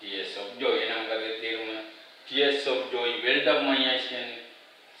 Tears of joy එනම් ගලේ තේරුම tears of joy welled up my eyes කියන්නේ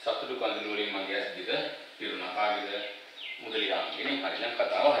සතුටු කඳුළු වලින් මගේ ඇස් දෙක පිරුණා. කාගේද? මුදලිහාමිගේ හරි නම්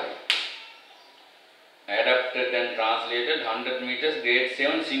කතාව හරි. Adapted and translated 100 meters grade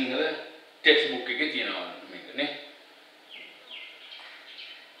 7 Sinhala textbook එකේ තියෙනවා මේක නේ.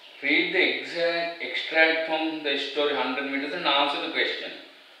 Read the extract from the story 100 meters and answer the question.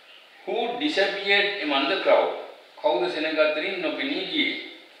 Who disappeared among the crowd? කවුද සෙනග අතරින් නොපෙනී ගියේ?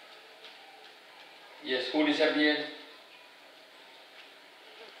 Yes, who disappeared?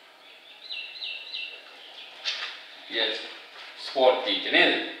 Yes, sport teacher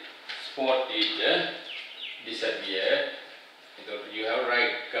නේද? Sport teacher disappeared. You have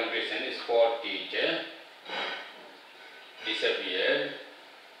right comparison. Sport teacher disappeared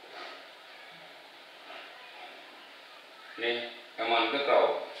among the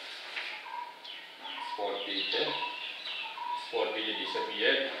crowd. Sport teacher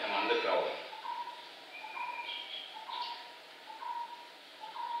disappeared among the crowd.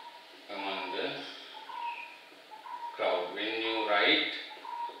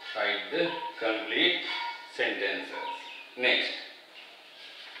 the complete sentences. Next.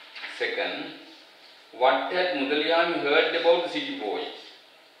 Second, what had Mudaliyami heard about the city boys?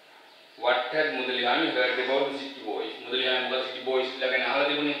 What had Mudaliyami heard about the city boys? Mudaliyami was city boys lagana ahala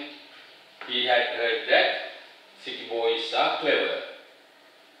tibune. He had heard that city boys are clever.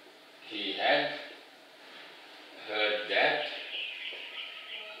 He had heard that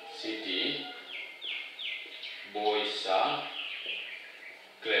city boys are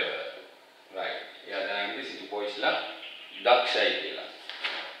clever. Right. Yeah, then the city boys la dakshai kiyala.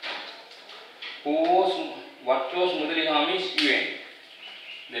 What was Mudalihami's event?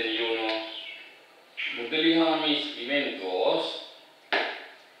 Then you know, Mudalihami's event was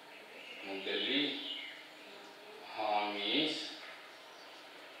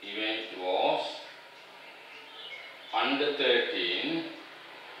under 13,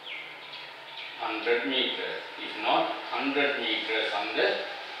 100 meters. If not 100 meters under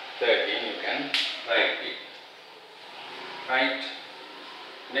 13, you can write it. Right.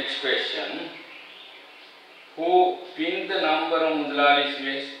 Next question. Who pinned the number on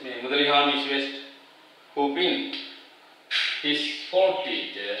Mudalihami's waist? Who pinned? His sport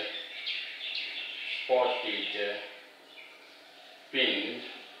teacher pinned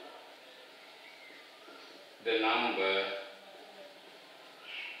the number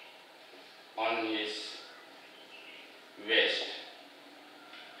on his waist.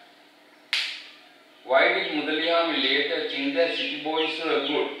 Why did Mudalihami later think that city boys were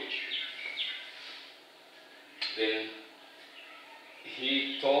good? Then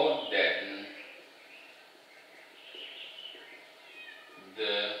he thought that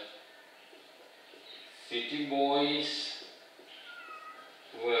the city boys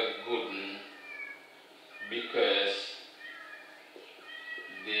were good because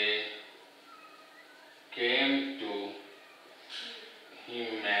they came to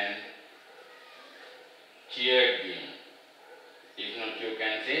him and cheered him. If not, you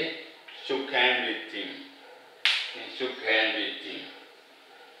can say shook hand with him.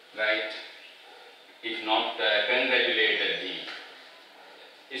 Right? If not, congratulated him.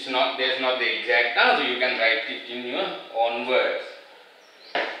 There's not the exact answer. You can write it in your own words.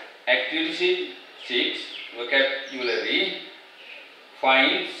 Activity 6, vocabulary.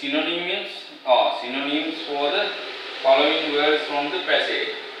 Find synonyms for the following words from the passage.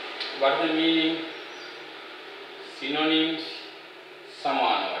 What is the meaning? Synonyms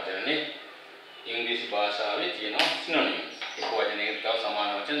samana vachana. English භාෂාවේ තියෙනවා synonyms. එක වචනයකට තව සමාන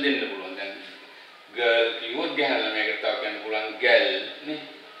වචන දෙන්න පුළුවන්. දැන් girl කිව්වොත් ගැහැණු ළමයකට තව කියන්න පුළුවන් girl නේ.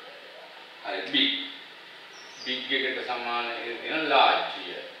 හරි big. Big එකට සමාන එක තියෙනවා large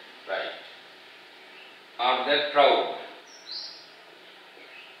here. Right. After that proud.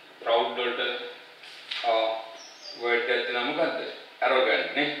 Proud වලට word එක තියෙනවා මොකද්ද?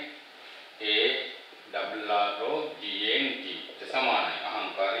 arrogant නේ. A double R O G A N T. ඒක සමානයි.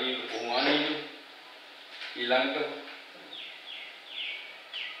 අහංකාරී උපමානයි. ඊළඟට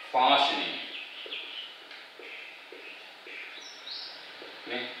fashioning.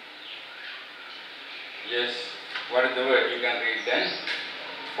 Yes, what is the word? You can read then.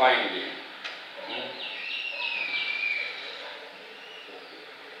 Finding.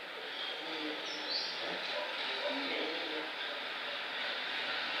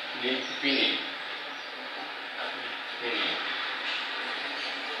 Pinning.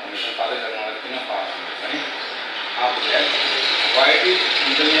 After that, why did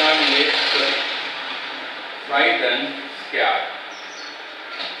Mudalihami later frightened, scared?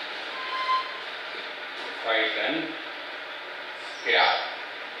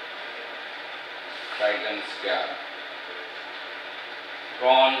 Frightened, scared.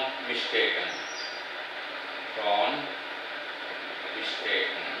 Wrong, mistaken.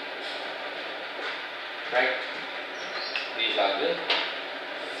 Right? These are the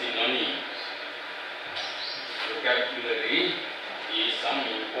synonyms. Vocabulary is some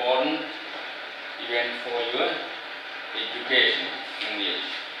important event for your education, English.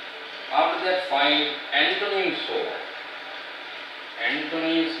 After that, find antonyms for.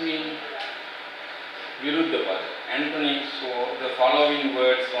 Antonyms mean viruddha pada. Antonyms for the following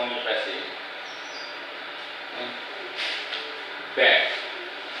words from the passage. Bad.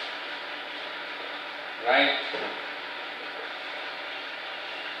 Right?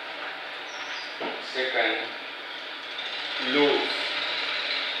 Second, loose.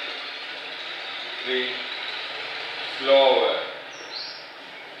 3, slower.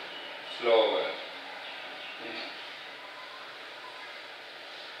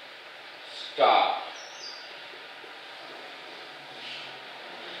 Start.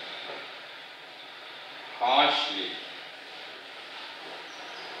 Harshly.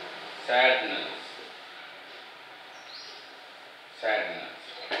 sadness. Sadness.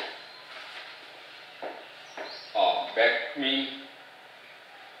 Back mean,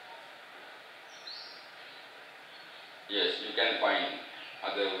 yes, you can find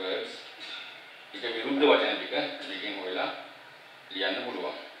other words. ඒක විරුද්ධ වචන ටික මේකෙන් හොයලා ලියන්න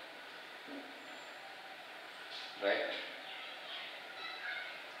පුළුවන්. Right?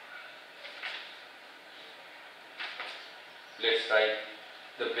 Let's try.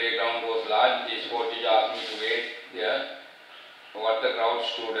 The playground was large. This teacher asked me to wait there. What the crowd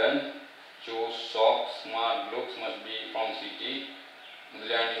student chose socks, smart looks, must be from city.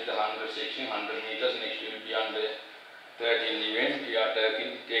 Mudaliyan is the 100 section, 100 meters. Next will be under 13 event. We are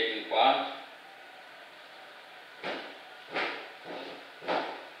taking part.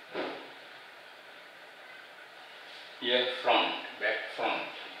 Here front, back front.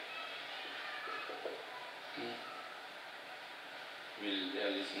 Will they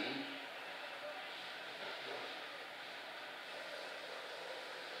listen?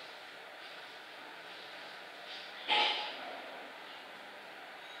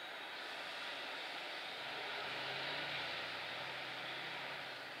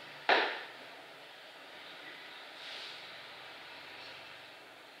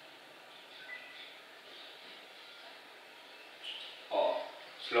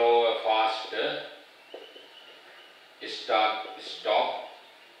 Slower, faster, start, stop,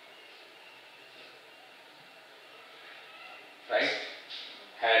 right?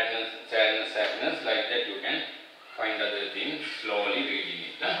 Sadness, happiness, like that you can find other things slowly reading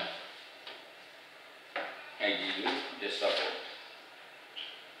it. I give you the support.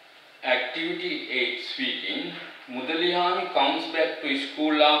 Activity 8, speaking. Mudalihami comes back to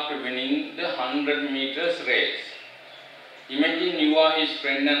school after winning the 100 meters race. Imagine you are his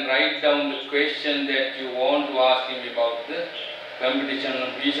friend and write down the question that you want to ask him about the competition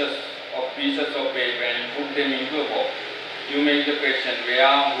on pieces of paper and put them into a box. You make the question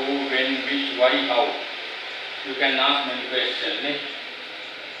where, who, when, which, why, how. You can ask many questions.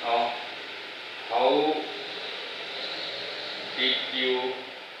 How did you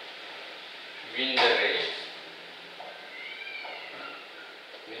win the race?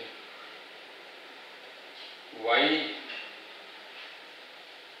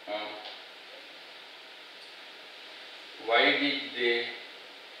 Why did they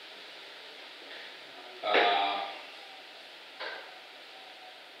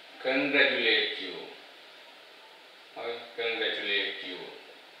congratulate you?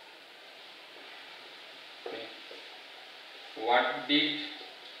 What did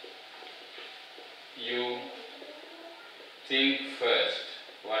you think first?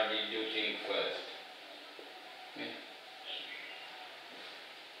 What did you think first?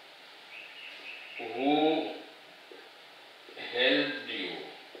 Who helped you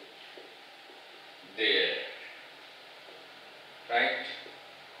there? Right?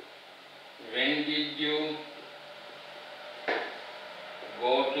 When did you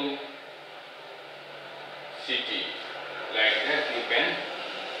go to city? Like that you can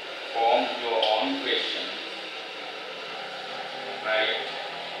form your own question. Right?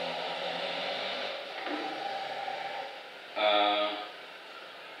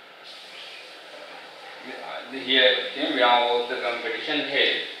 Here, where was the competition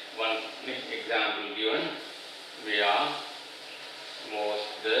held? One example given. Where was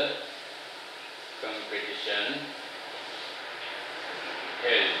the competition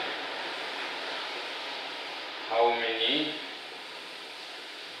held? How many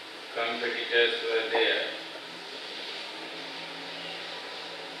competitors were there?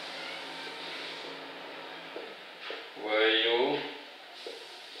 Were you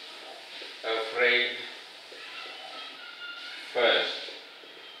afraid first?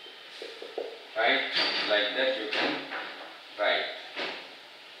 Right? Like that you can write.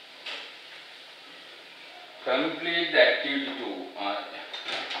 Complete the activity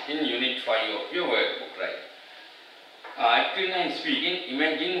 2 in unit 5 of your workbook, right? Activity 9, speaking.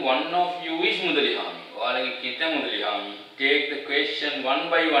 Imagine one of you is Mudalihami. ඔයාලගේ කිත Mudalihami. Take the question one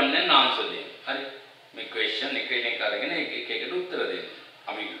by one and answer them. හරි? මේ question එක අරගෙන එකට උත්තර දෙන්න.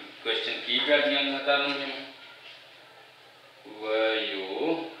 අපි question කීපයක් නිකන් හතරමු. Were you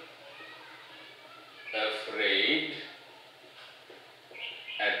afraid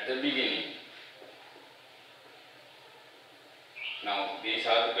at the beginning? Now these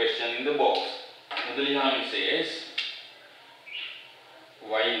are the questions in the box. Mudalihami says,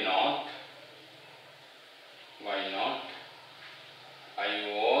 why not? I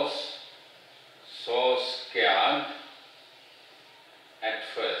was so scared at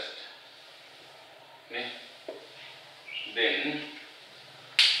first. Then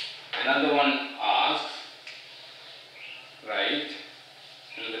Another one asks, right,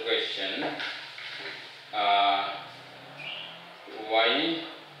 another question, why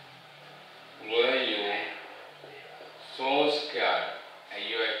were you so scared?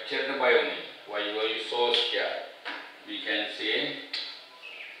 You actually by me. Why were you so scared? We can say,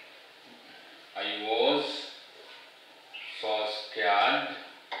 I was so scared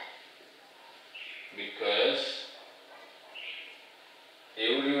because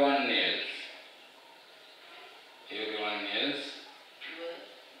everyone else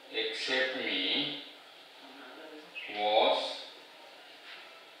except me was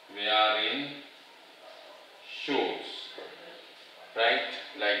wearing shoes. Right?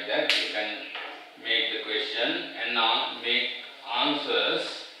 Like that you can make the question and now make answers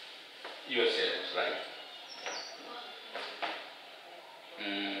yourselves. Right?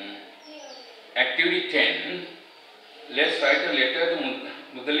 Activity 10. Let's write a letter to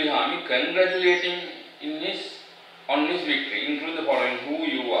Mudalihami congratulating on his victory. Include the following: who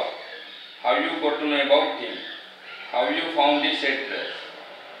you are, how you got to know about him, how you found his address,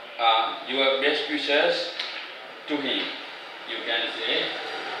 your best wishes to him. You can say,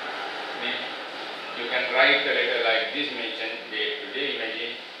 you can write a letter like this, mention date today,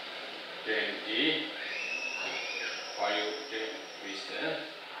 imagine 20, for you to visit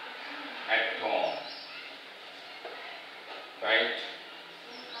at home. Right?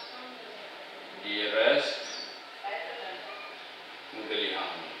 Dearest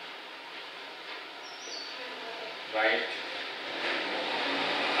Mudalihami. Right?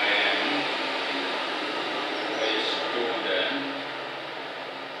 I am a student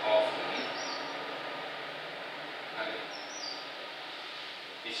of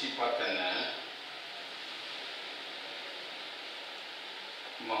Isipatana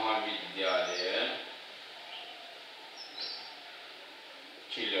Mahavidyalaya,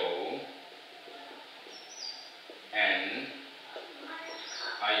 Chilo, and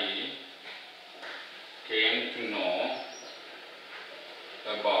I came to know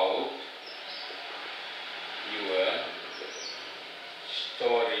about your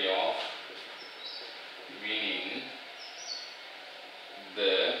story of winning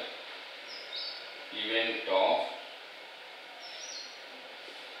the event of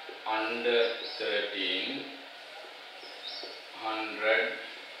under 13 100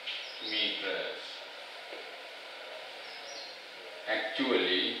 meters.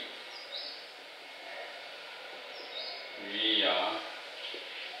 Actually, we are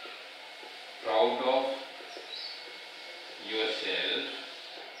proud of yourself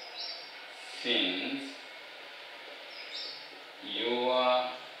since you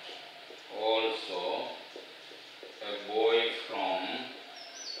are also a boy from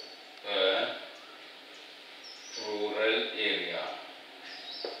a rural area.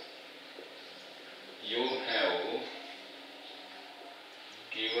 You have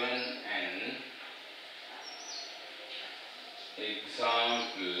given an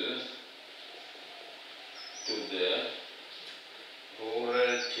example to the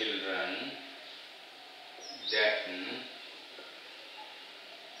rural children that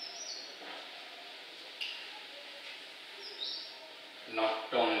not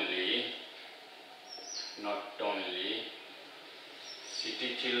only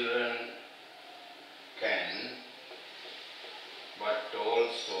city children can, but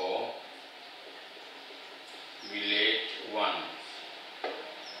also village ones.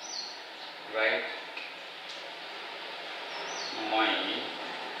 Right? My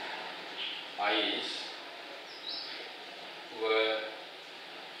eyes were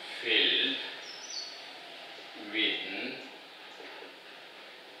filled with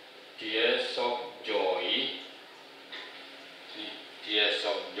tears of joy,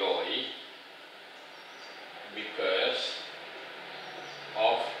 because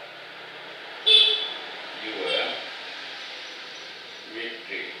of your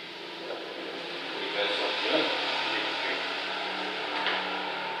victory. Because of your victory.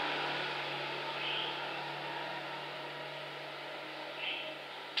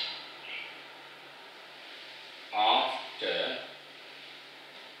 After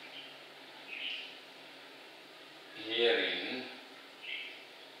hearing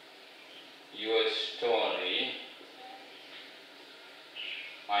your story,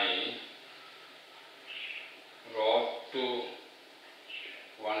 I wrote to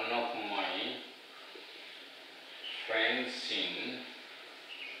one of my friends in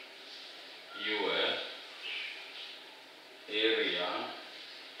your area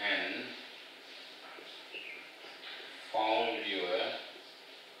and found your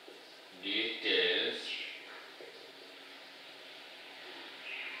details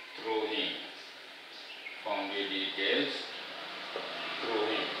through him. Found your details through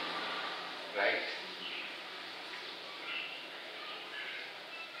him. Right?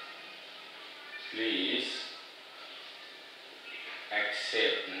 Please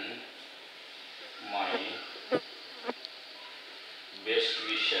accept my best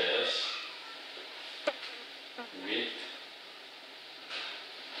wishes with,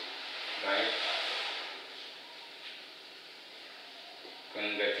 right,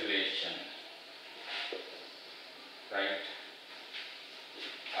 congratulations, right.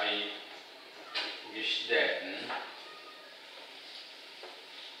 I wish that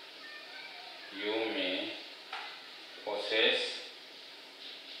you may possess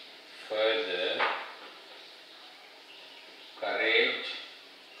further courage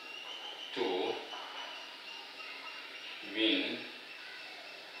to win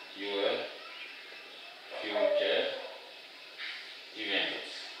your future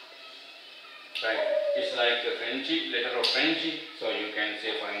events. Right? It's like a friendship, letter of friendship. So you can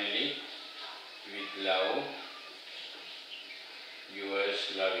say finally, with love, yours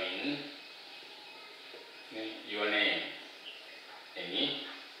loving, your name. Any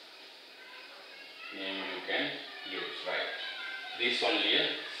name you can use, right? This only a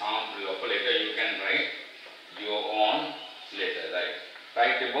sample of a letter. You can write your own letter, right?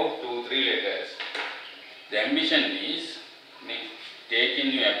 Write about 2-3 letters. The ambition is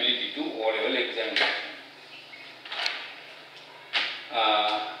taking your ability to O-level examination.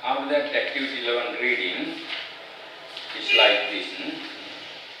 After that, activity 11 reading is like this.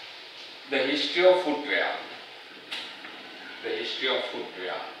 The history of footwear. The history of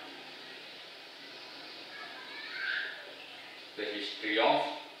footwear. The history of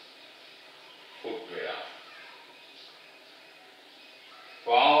footwear.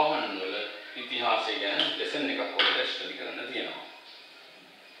 වාහන වල ඉතිහාසය ගැන lesson එකක් වලට study කරන්න තියෙනවා.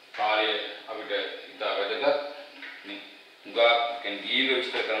 කාලය අපිට ඉතා වැදගත් නේ. උගා can දීර්ඝ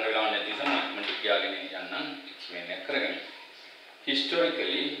විස්තර කරන්න වෙලාවක් නැති නිසා මම ටික කියාගෙන යන්නම් එක්ස්ප්ලেইন එක කරගෙන.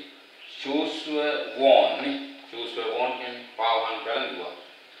 Historically shoes were worn නේ. Shoes were worn කියන්නේ පාවහන් පැළඳුවා.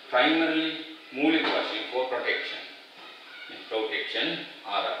 Primarily මූලික වශයෙන් for protection. Protection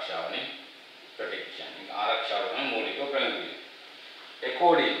ආරක්ෂාව නේ. Protection. ආරක්ෂාව තමයි මූලිකව පැළඳුවේ.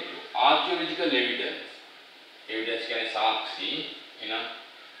 According to archaeological evidence, evidence කියන්නේ සාක්ෂි, එහෙනම්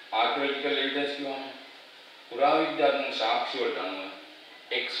archaeological evidence කියවනේ පුරාවිද්‍යාත්මක සාක්ෂි වලට අනුව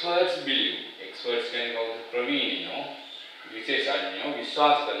experts believe, experts කියන්නේ කවුද? ප්‍රවීණයෝ, විශේෂඥයෝ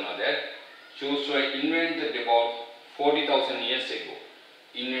විශ්වාස කරනවා that shoes were invented about 40,000 years ago.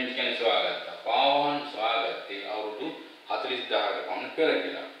 Invent කියන්නේ සොයාගත්තා. පාවහන් සොයාගත්තේ අවුරුදු 40,000කට පමණ පෙර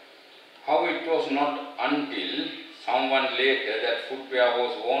කියලා. How it was not until someone later that footwear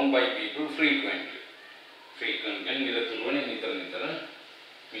was worn by people frequently. Frequently නිරතුරුවනේ නිතර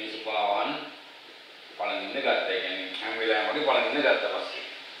මිනිස්සු පාවහන් පළඳින්න ගත්තා. ඒ කියන්නේ හැම වෙලාවෙම වගේ පළඳින්න ගත්තා පස්සේ.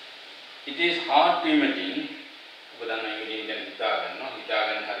 It is hard to imagine. ඔබ දන්න ඉමේජින් ගැන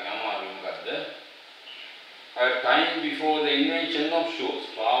හිතාගන්න හරි අමාරුයි මොකද්ද? A time before the invention of shoes.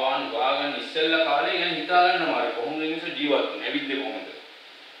 පාවහන් හොයාගන්න ඉස්සෙල්ලා කාලේ ගැන හිතාගන්න අමාරුයි. කොහොමද මිනිස්සු ජීවත් වෙන්නේ? ඇවිද්දේ කොහොමද?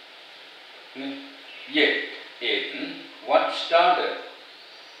 Yet what started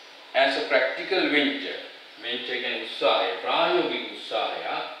as a practical venture can උත්සාහය ප්‍රායෝගික උත්සාහය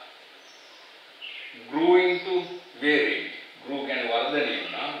grew into varied වර්ධනය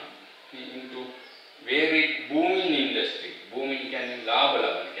වුණා into varied booming industry. Booming කියන්නේ ලාභ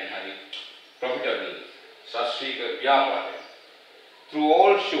ලබන කියන්නේ හරි profitable ශාස්ත්‍රීය ව්‍යාපාරය. Through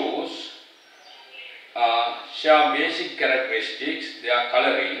all shoes share basic characteristics, their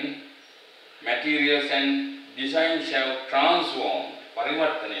coloring, materials and designs have transformed,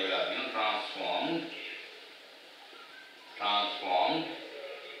 පරිවර්තනය වෙලා තියෙනවා, transformed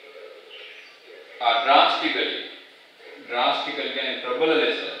drastically කියන්නේ ප්‍රබල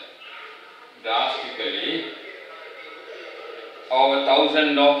ලෙස drastically over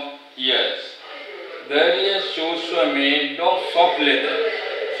thousands of years. The earliest shoes were made of soft leather.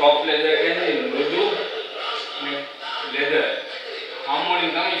 Soft leather කියන්නේ මෘදු leather.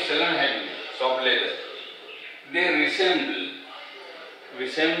 හම්මලින් තමයි ඉස්සෙල්ලාම හැදුවේ. Soft leather. They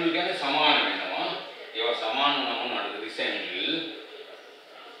resemble කියන්නේ සමාන වෙනවා. ඒවා සමාන වුණා මොනවද?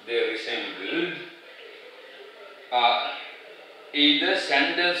 They resembled either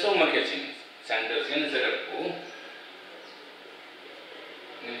sandals or moccasins. Sandals කියන්නේ සරප්පු.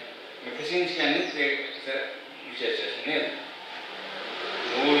 Moccasins කියන්නේ විශේෂයෙන් නේද?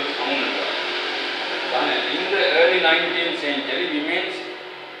 නූල් සමුනවා. In the early 19th century, women's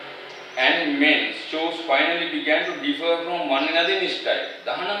and men's shoes finally began to differ from one another in style.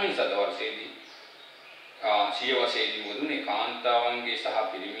 19 සතවර්ෂයේදී සියවසේදී මොකද උනේ කාන්තාවන්ගේ සහ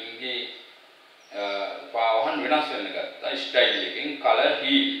පිරිමින්ගේ පාවහන් වෙනස් වෙන්න ගත්තා ස්ටයිල් එකෙන් color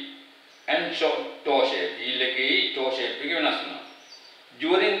heel and toe shape heel එකේ toe shape එක වෙනස් වුණා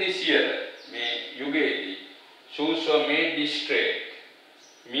during this year මේ යුගයේදී shoes were made straight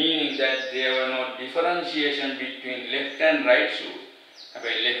meaning that there were no differentiation between left and right shoes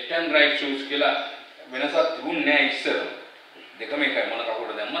හැබැයි left and right shoes කියලා වෙනසක් තිබුණේ නැහැ ඉස්සර දෙකම එකයි මොන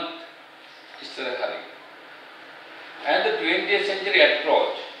කකුලට දැම්මත් ඉස්සර හරියි as the 20th century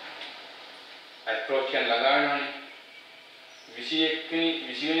approach කියන ළඟා වෙනවනේ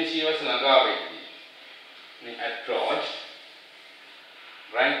 21 සියවස ළඟා වෙද්දී මේ approach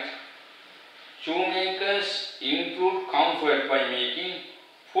right shoemakers improved comfort by making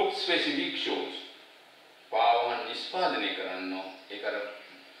foot specific shoes පාවහන් නිෂ්පාදනය කරනවා ඒක අර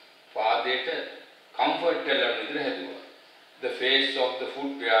පාදයට comfort ලැබෙන විදිහට හැදුවා the face of the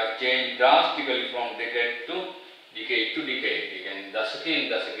footwear changed drastically from decade to decade ඒ කියන්නේ දශකයෙන්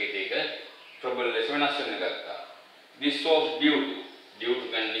දශකයට ඒක ප්‍රබල ලෙස වෙනස් වෙන්න ගත්තා this was due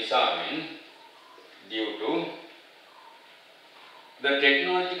to නිසාවෙන් due to the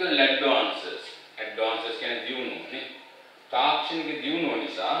technological advances කියන්නේ දියුණුවනේ තාක්ෂණික දියුණුව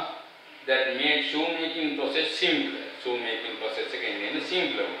නිසා that made shoemaking process simpler shoemaking process එක ඉන්නේ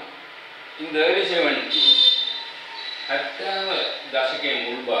simpler වුණා in the early 70s දශකයේ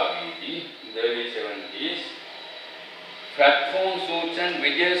මුල් භාගයේදී in the early 70s platform suits and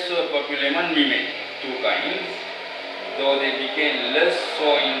wedges were popular among women two kinds though they became less so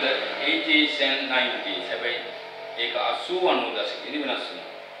in the 80s and 90s හැබැයි ඒක 80 90 දශකයේදී වෙනස් වුණා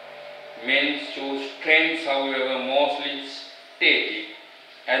men's shoes trends however mostly static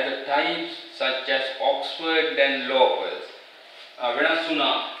as the types such as Oxford and loafers වෙනස්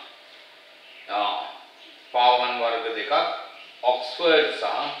වුණා පාවන් වර්ග දෙකක් Oxford සහ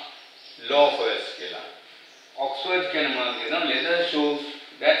loafers කියලා Oxford කියන්නේ මොනවද කියනවා leather shoes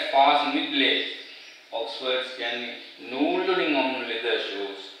that fasten with lace Oxford කියන්නේ නූල් වලින් අමුණු leather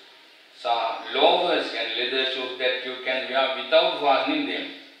shoes සහ loafers කියන්නේ leather shoes that you can wear without fastening them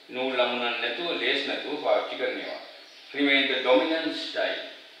නූල් අමුණන්නේ නැතුව lace නැතුව පාවිච්චි කරනවා remain the dominant style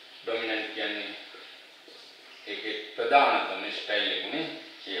dominant කියන්නේ ඒකේ ප්‍රධානතම style එකනේ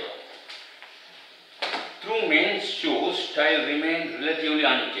ඒවා through men's shoes style remained relatively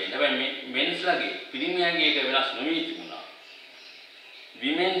unchanged හැබැයි men's ලගේ පිරිමියාගේ එක වෙනස් නොවී තිබුණා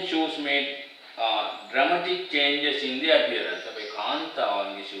women's shoes made dramatic changes in the appearance හැබැයි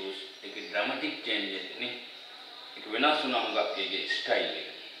කාන්තාවන්ගේ shoes එකේ dramatic changes නේ ඒක වෙනස් වුණා හුඟක් ඒකේ style එක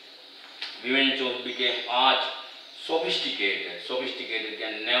women's shoes became arch sophisticated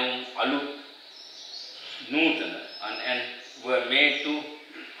කියන්නේ නැවුම් අලුත් නූතන and were made to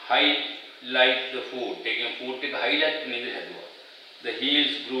highlight the foot taking foot එක highlight වෙන විදිහට හැදුවා the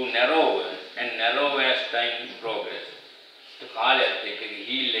heels grew narrower and narrower as time progressed ඒ කාලයත් එක්ක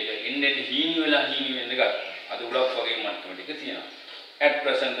heel එක එන්නේ හීනි වෙන්න ගත්තා අද උලක් වගේ මට්ටමකට තියෙනවා at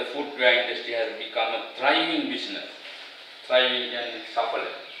present the footwear industry has become a thriving business thriving කියන්නේ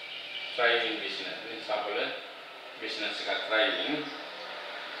සඵල thriving business සඵල business එකක් thriving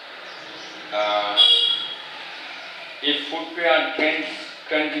if footwear trends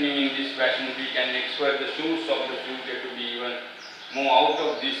continue in this fashion we can expect the shoes of the future to be even more out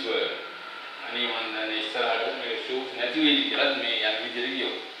of this world අනේ මන් දන්නේ ඉස්සරහට මේ shoes නැති වෙයි කියලා මේ යන විදිහට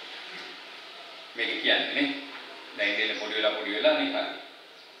ගියෝ මේක කියන්නේ නේ දැන් ඉන්නේ පොඩි වෙලා නේ හරි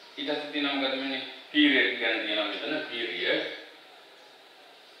ඊට පස්සේ තියෙනවා මොකද මේ period ගැන කියනවා මෙතන period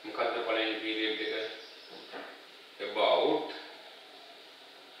මොකද්ද පළවෙනි period එක about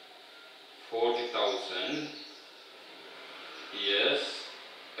 40,000 years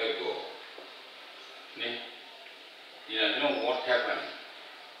ago. You know what happened?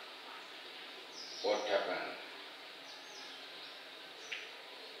 What happened?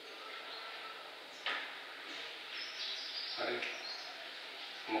 Hari,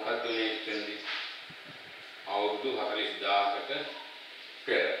 මොකද්ද මේ ඉස්සෙල්ලි අවුරුදු 40,000කට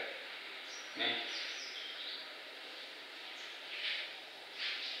පෙර නේ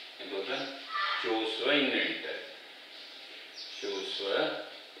එතකොට shoes were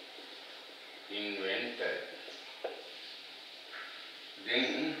invented.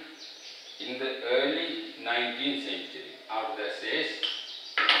 Then in the early 19th century after that says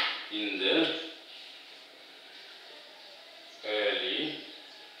in the early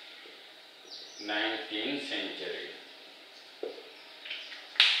 19th century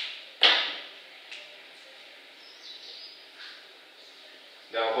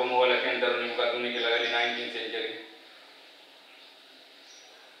Mola Kender Nimkatuni 19th century.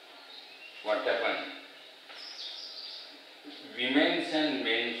 What happened? Women's and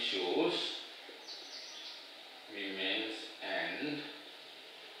men's shoes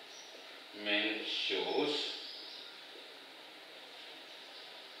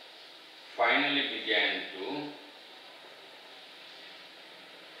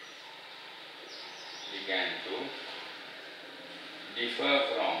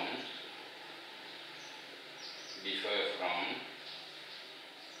differ from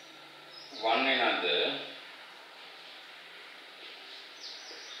one another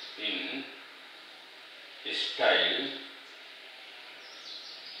in style,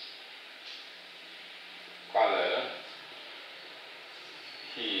 color,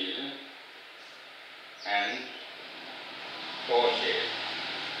 heel and toe shape.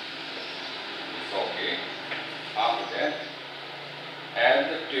 It's okay. After that, add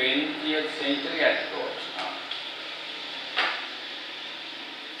the 20th century approach.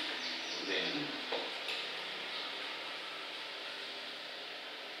 Then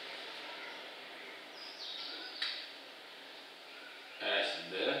as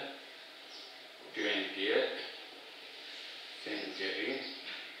the 20th century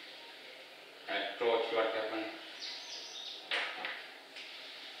approach, what happened?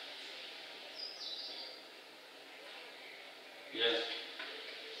 Yes,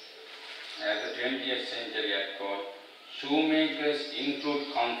 as the 20th century approach, shoemakers include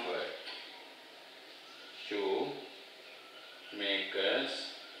comfort. Shoemakers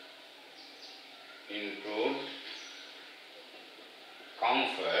include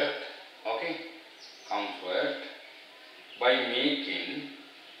comfort, okay, comfort by making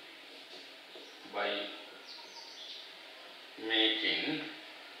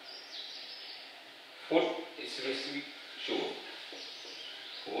foot specific shoe,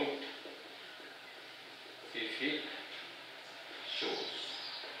 foot specific shoes.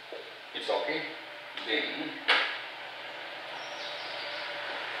 It's okay. Then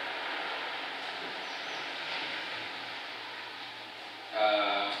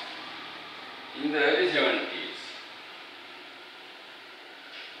in the early 70s,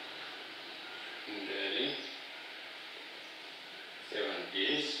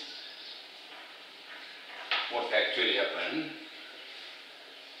 what actually happened?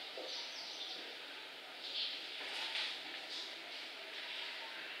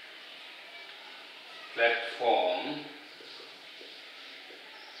 Platform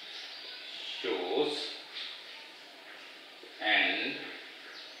shoes and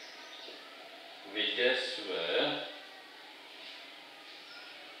wedges were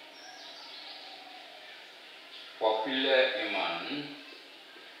popular among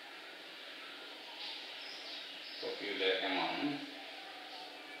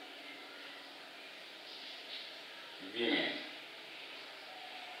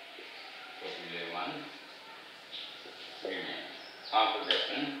women. After that,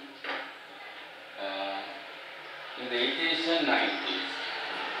 in the 80s and 90s,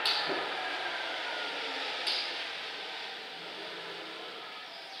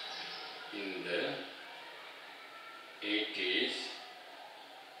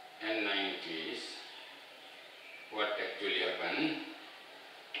 what actually happened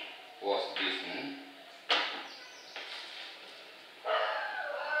was this.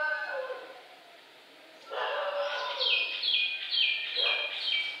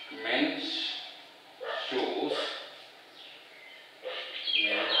 Men's shoes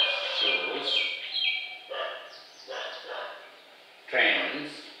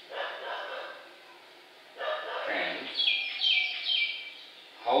trends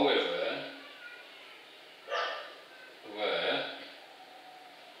however were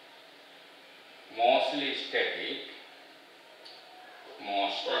mostly static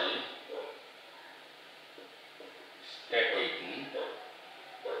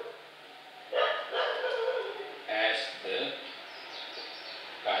as the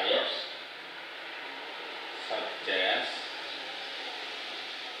types such as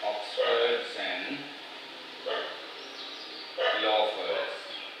Oxfords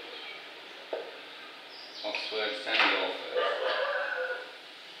and loafers.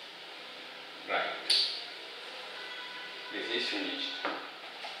 Right. This is finished.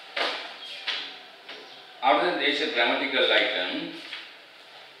 After that, there is a grammatical item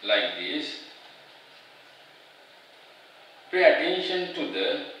like this. Pay attention to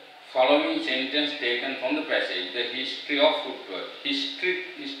the following sentence taken from the passage. The history of footwear.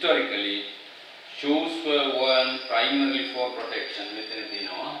 Historically, shoes were worn primarily for protection.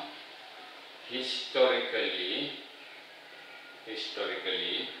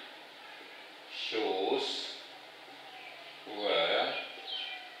 Historically, shoes were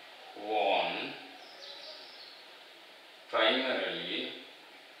worn primarily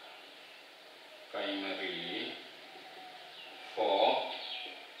for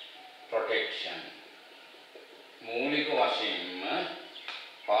protection. මූලික වශයෙන්ම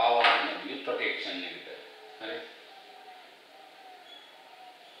පාවන්නේ protection එකට. හරි.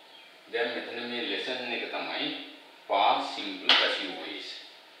 දැන් මෙතන මේ lesson එක තමයි past simple passive voice.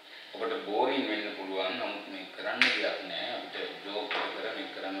 ඔබට boring වෙන්න පුළුවන්. නමුත් මේ කරන්න දෙයක් නැහැ. අපිට joke කර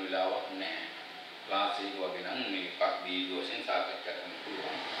මේක කරන්න වෙලාවක් නැහැ. class එක වගේ නම් මේක දීර්ඝ වශයෙන් සාකච්ඡා කරන්න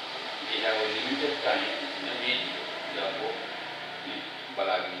පුළුවන්. We have a limited time in a video. therefore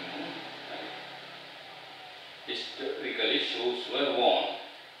බලන්න historically shoes were worn.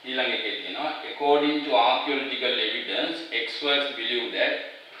 ඊළඟ එකේ තියෙනවා according to archaeological evidence experts believe that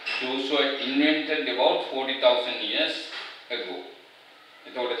shoes were invented about 40,000 years ago.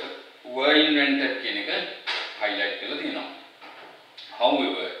 එතකොට were invented කියන එක highlight කරලා තියෙනවා.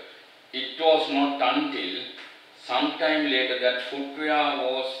 However, it was not until sometime later that footwear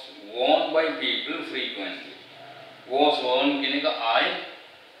was worn by people frequently. Was worn කියන එක I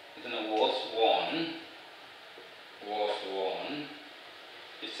එතන was worn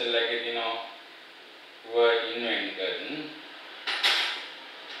ඉස්සෙල්ලා එකේ තියෙනවා were invented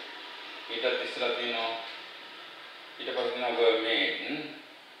ඊට ඉස්සෙල්ලා තියෙනවා ඊට පස්සේ තියෙනවා were made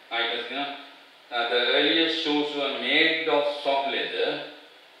ඊට පස්සේ තියෙනවා the earliest shoes were made of soft leather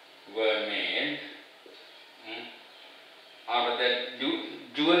were made after that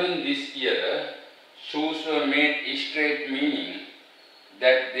during this era shoes were made straight, meaning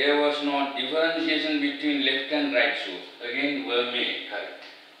that there was no differentiation between left and right shoes. Again were made.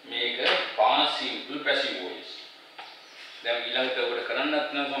 Make a past simple passive voice. Then ඊළඟට ඔබට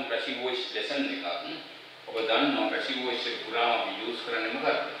කරන්නත් නම් some passive voice lesson එකක්. ඔබ දන්නවා passive voice එක පුරාම අපි use කරන්නේ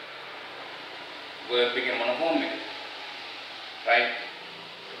මොකක්ද? verb එකේ මොන form එකද? Right?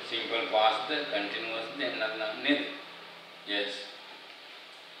 Simple past, continuous නැත්නම් නේද? Yes.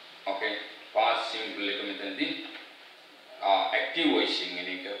 Okay. Past simple එක මෙතනදී active voicing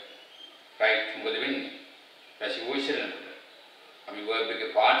එක right මොකද වෙන්නේ? passive voice එකනකොට අපි verb එකේ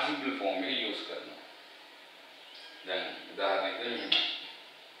participle form එක use කරනවා. දැන් උදාහරණයකට මෙහෙම.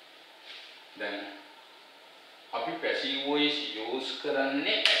 දැන් අපි passive voice use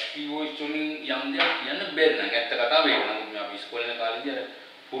කරන්නේ active voice වලින් යම් දෙයක් කියන්න බැරි නම් ඇත්ත කතාව ඒක. නමුත් මේ අපි ඉස්කෝලේ යන කාලේදී අර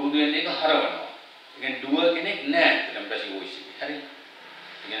පුරුදු වෙන එක හරවනවා. ඒ කියන්නේ doer කෙනෙක් නෑ ඇත්තටම passive voice එකේ. හරි?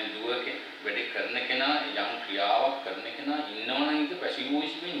 ඒ කියන්නේ doer කෙනෙක් වැඩි කරන කෙනා යම් ක්‍රියාවක් කරන කෙනා ඉන්නවනම් ඒක passive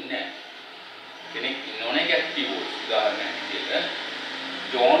voice වෙන්නේ නැහැ. කෙනෙක් ඉන්නවනේ ඒක active voice. උදාහරණයක් විදිහට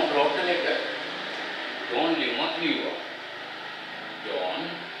John wrote a letter. John ලියුවා. John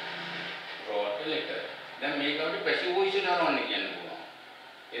wrote a letter. දැන් මේක අපිට passive voice එකට අරවන්න කියන්න පුළුවන්.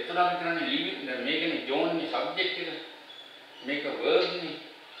 ඒතර අපි කරන්නේ living දැන් මේකනේ John නේ subject එක. මේක verb නේ.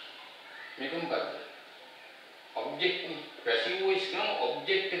 මේක මොකක්ද? object නේ. passive voice නම්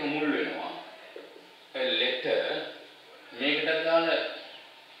object එක මුල් වෙනවා. a letter මේකට දාලා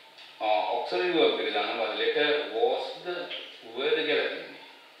auxiliary verb එක දානවා. letter was the word කියලා තියෙන්නේ.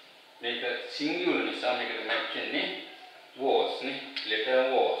 මේක singular නිසා මේකට match වෙන්නේ was නේ. letter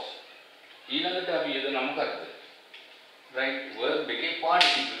was. ඊළඟට අපි යදන මොකක්ද? right verb එකේ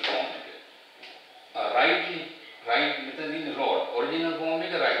participle form එක. right මෙතන තියෙන wrote original form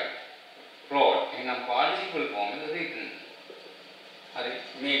එක right. wrote එහෙනම් participle form එක written. හරි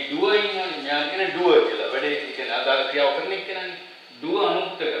මේ doer ඉන්නවනේ මෙයා කියන doer කියලා. වැඩේ කියන්නේ අදාළ ක්‍රියාව කරන එක නේද? doer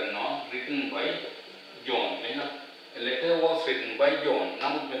අනුක්ත කරනවා written by John. එහෙනම් letter was written by John.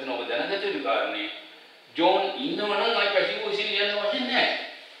 නමුත් මෙතන ඔබ දැනගත යුතු කාරණේ John ඉන්නවනම් ආයි passive voice එක ලියන්න අවශ්‍ය නැහැ.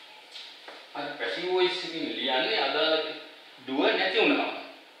 අර passive voice එකකින් ලියන්නේ අදාළ doer නැති වුණාම.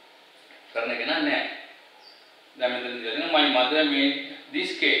 කරන කෙනා නැහැ. දැන් මෙතන දෙන්න my mother made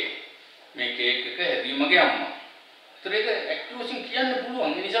this cake. මේ කේක් එක හැදුවේ මගේ අම්මා. ඒතර ඒක active voice කියන්න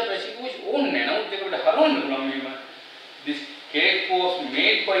පුළුවන්. ඒ නිසා passive voice ඕනේ නැහැ. නමුත් ඒක අපිට හරවන්න පුළුවන් මෙහෙම. This cake was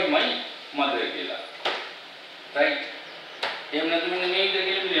made by my mother කියලා. right? එහෙම නැත්නම් මෙන්න මේ විදිහට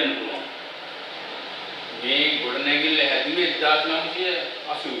කියලා ලියන්න පුළුවන්. මේ ගොඩනැගිල්ල හැදුවේ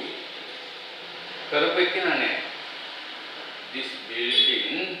 1980. කරපෙන්නේ නැහැ. This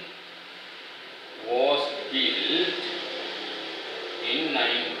building was built in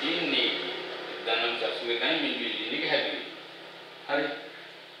 1980. දැන් අපි මේ බිල්ඩින් එක හැදුවේ. හරි.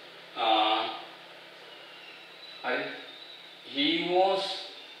 හරි. He was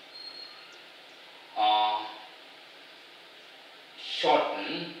shot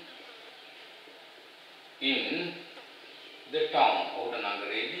in the town. ඔහුට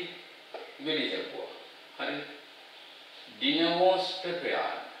නගරයේදී වෙඩි දැම්පුවා. හරි. Dinner was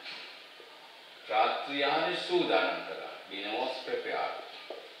prepared. රාත්‍රී ආහාරය සූදානම් කළා. Dinner was prepared.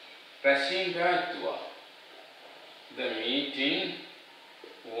 Pressing පැවැත්තුවා. The meeting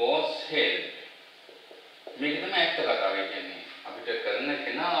was held. මේක තමයි ඇත්ත කතාව කියන්නේ. අපිට කරන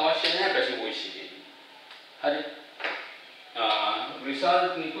කෙනා අවශ්‍ය නැහැ passive voice එකේදී. හරි.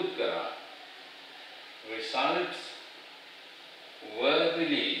 result නිකුත් කරා. results were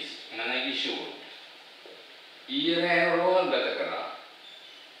released and issued. ඊයේ රෝල් ගත කරා.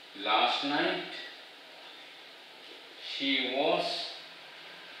 Last night she was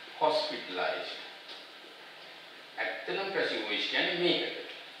hospitalized. ඇත්තටම passive voice කියන්නේ මේකට.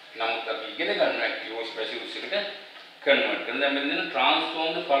 නමුත් අපි ඉගෙන ගන්න active voice passive voice එකට convert කරන දැන් මෙතන transform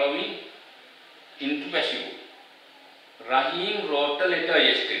the following into passive. Rahim wrote a letter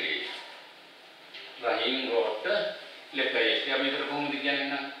yesterday. Rahim wrote a letter yesterday. අපි ඒකට කොහොමද කියන්නේ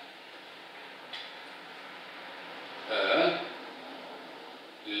නම් a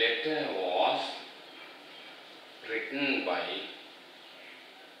letter was written by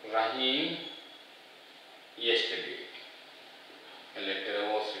Rahim yesterday. A letter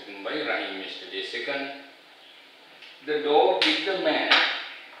was written by Rahim yesterday. Second, the dog bit the man.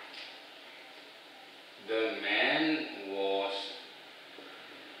 The man was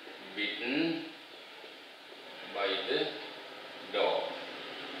bitten by the dog.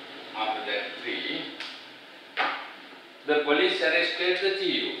 After that, 3, the police arrested the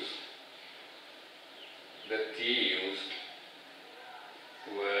thieves. The thieves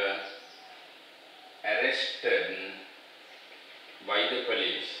were arrested by the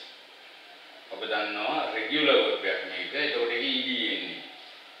police. अब दन्නවා regular verb එකක් මේක. ඒකට ed එන්නේ.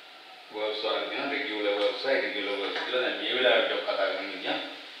 verbs වල තියෙන regular verbs සහ irregular verbs කියලා දැන් මේ වෙලාවට කතා කරන්න කියන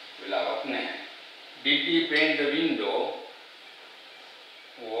වෙලාවක් නැහැ. Did he paint the window?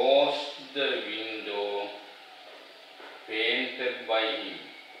 Was the window painted by him?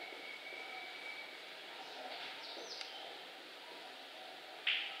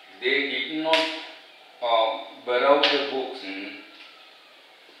 They did not borrow the books.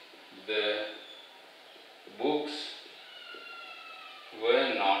 The books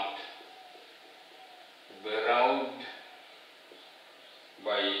were not borrowed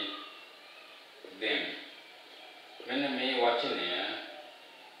by them. When මේ වචනය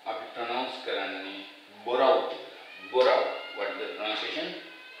අපි pronounce කරන්නේ borrow. Borrow. What is the pronunciation?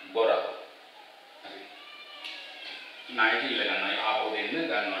 Borrow. ණයට ඉල්ලගන්නයි ආපහු දෙන්න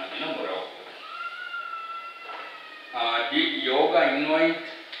ගන්නවා කියන borrow. Did yoga invite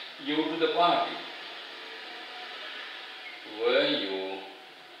you to the party? Were you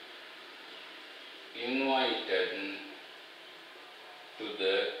invited to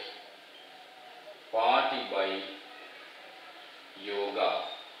the party by yoga?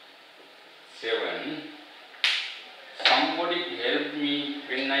 7, somebody helped me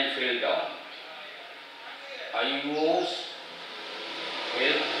when I fell down. I was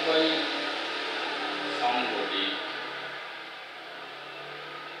helped by somebody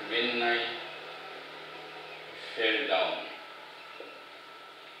when I fell down.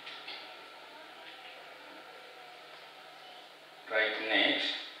 Right, next,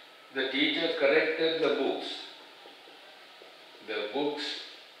 the teacher corrected the books. The books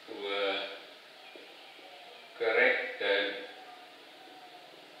were corrected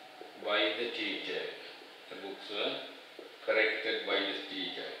by the teacher. The books were corrected by the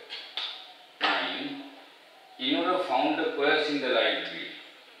teacher. 9, Inura found a purse in the library.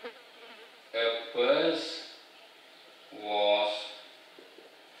 A purse was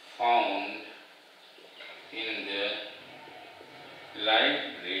found in the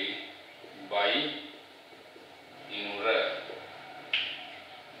library by Inura.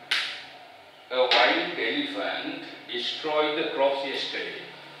 A wild elephant destroyed the crops yesterday.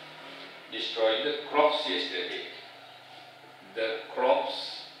 Destroyed the crops yesterday. The crops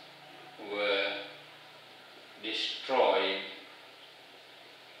were destroyed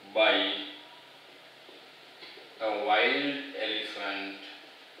by a wild elephant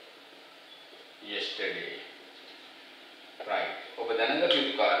yesterday. Right. ඔබ දැනගත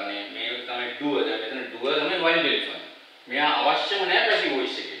යුතු කාරණේ මේක තමයි do. දැන් මෙතන do තමයි wild elephant. මෙයා අවශ්‍යම නැහැ passive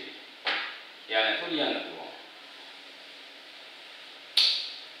voice එකේදී. එයා නැතුව ලියන්න පුළුවන්.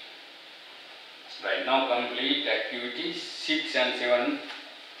 Right, now complete activities 6 and 7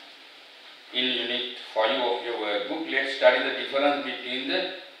 in unit 5 of your workbook. Let's study the difference between the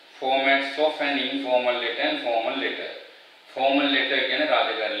formats of an informal letter and formal letter. Formal letter කියන්නේ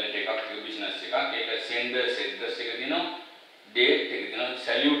රාජකාරී letter එකක් business එකක්. ඒක senders address එක දිනවා, date එක දිනවා,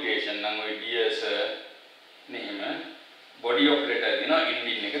 salutation නම් ඔය dear sir name, body of letter දිනවා,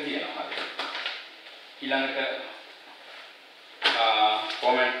 ending එක තියෙනවා. හරි. ඊළඟට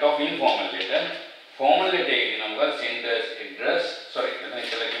format of informal letter. Formal letter එක දිනවා senders address, sorry, මෙතන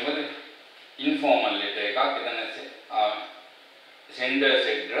ඉස්සෙල්ලා කිව්වද informal letter එකක්. එතන senders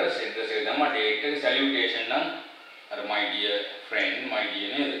address එක තමයි date එක, salutation නම් අර my dear friend, my dear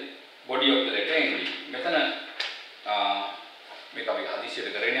නේද? body of the letter ending. මෙතන මේක අපි හදිසියට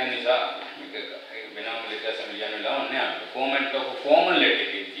කරගෙන යන නිසා මේක වෙනම letters එක ලියන්න වෙලාවක් නෑ. Format of a formal letter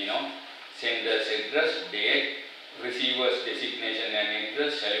එකේ තියෙනවා senders address, date, receiver's designation and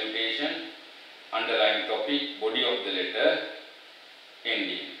address, salutation, underlying topic, body of the letter,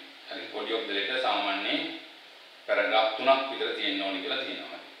 ending. Body of the letter සාමාන්‍යයෙන් paragraph 3ක් විතර තියෙන්න ඕනි කියලා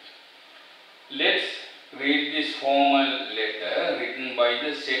තියෙනවා. Let's read this formal letter written by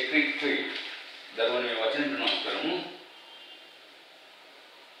the secretary. දරුවනේ මේ වචන ප්‍රනෝස් කරමු.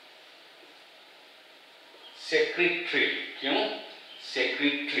 Secretary. කියමු.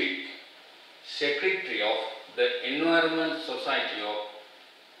 Secretary of the Environment Society of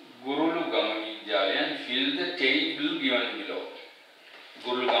Gurulugama Vidyalaya, and fill the table given below.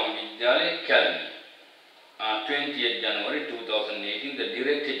 Gurulugama Vidyalaya, Kalani. 20th January 2018, the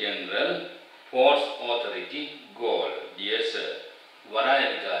Director General, Ports Authority, Goal. Dear Sir,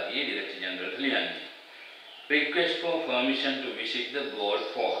 Varayadikari, Director General, Liani. Request for permission to visit the Goal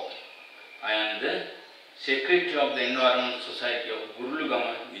Port. I am the Secretary of the Environment Society of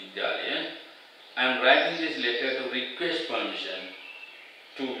Gurulugama Vidyalaya. I am writing this letter to request permission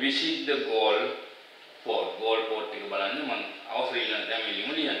to visit the Goal Port. Goal Port එක බලන්න මම අවශ්‍යයිලන දැන්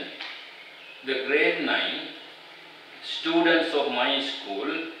ලියන්නේ. The grade 9 students of my school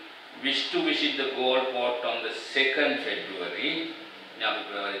wish to visit the Goal Port on the 2nd February. We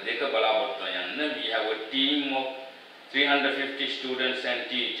have a team of 350 students and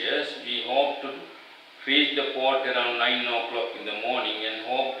teachers. We hope to reach the port around 9 o'clock in the morning and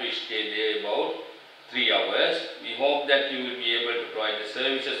hope to stay there about 3 hours. We hope that you will be able to provide the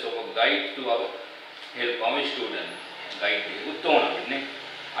services of a guide to help our students. Guide.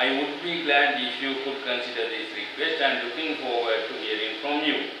 I would be glad if you could consider this request and looking forward to hearing from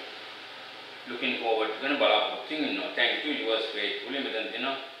you. Looking forward to thank you, yours faithfully.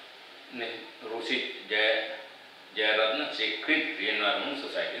 Rusit Jayaratna, Secretary Environment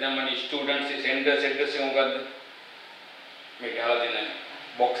Society. The many students centers address make a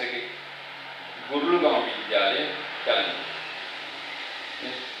box. Gurulugama Vidyalaya, Kalani.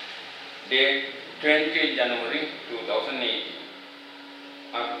 Date 20th January 2018.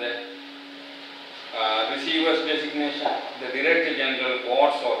 After that, receiver's designation, the Director General,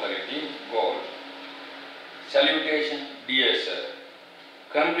 Ports Authority, Goal. Salutation, dear Sir.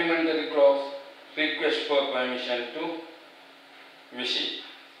 Complimentary clause, request for permission to visit.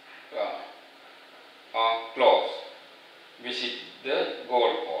 Clause, visit the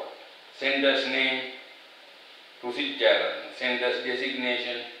Goal Port. Sender's name, Rusit Jayaratna. Sender's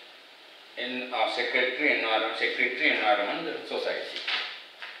designation, Secretary Environment Society.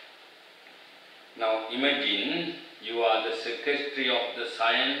 Now imagine you are the secretary of the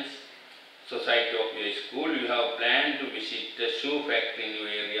Science Society of your school. You have planned to visit the shoe factory in your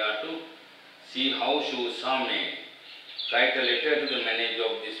area to see how shoes are made. Write a letter to the manager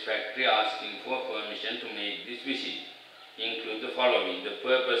of this factory asking for permission to make this visit. Include the following: the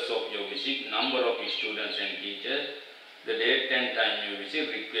purpose of your visit, number of students and teachers, the date and time you visit,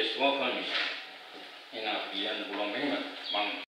 request for permission.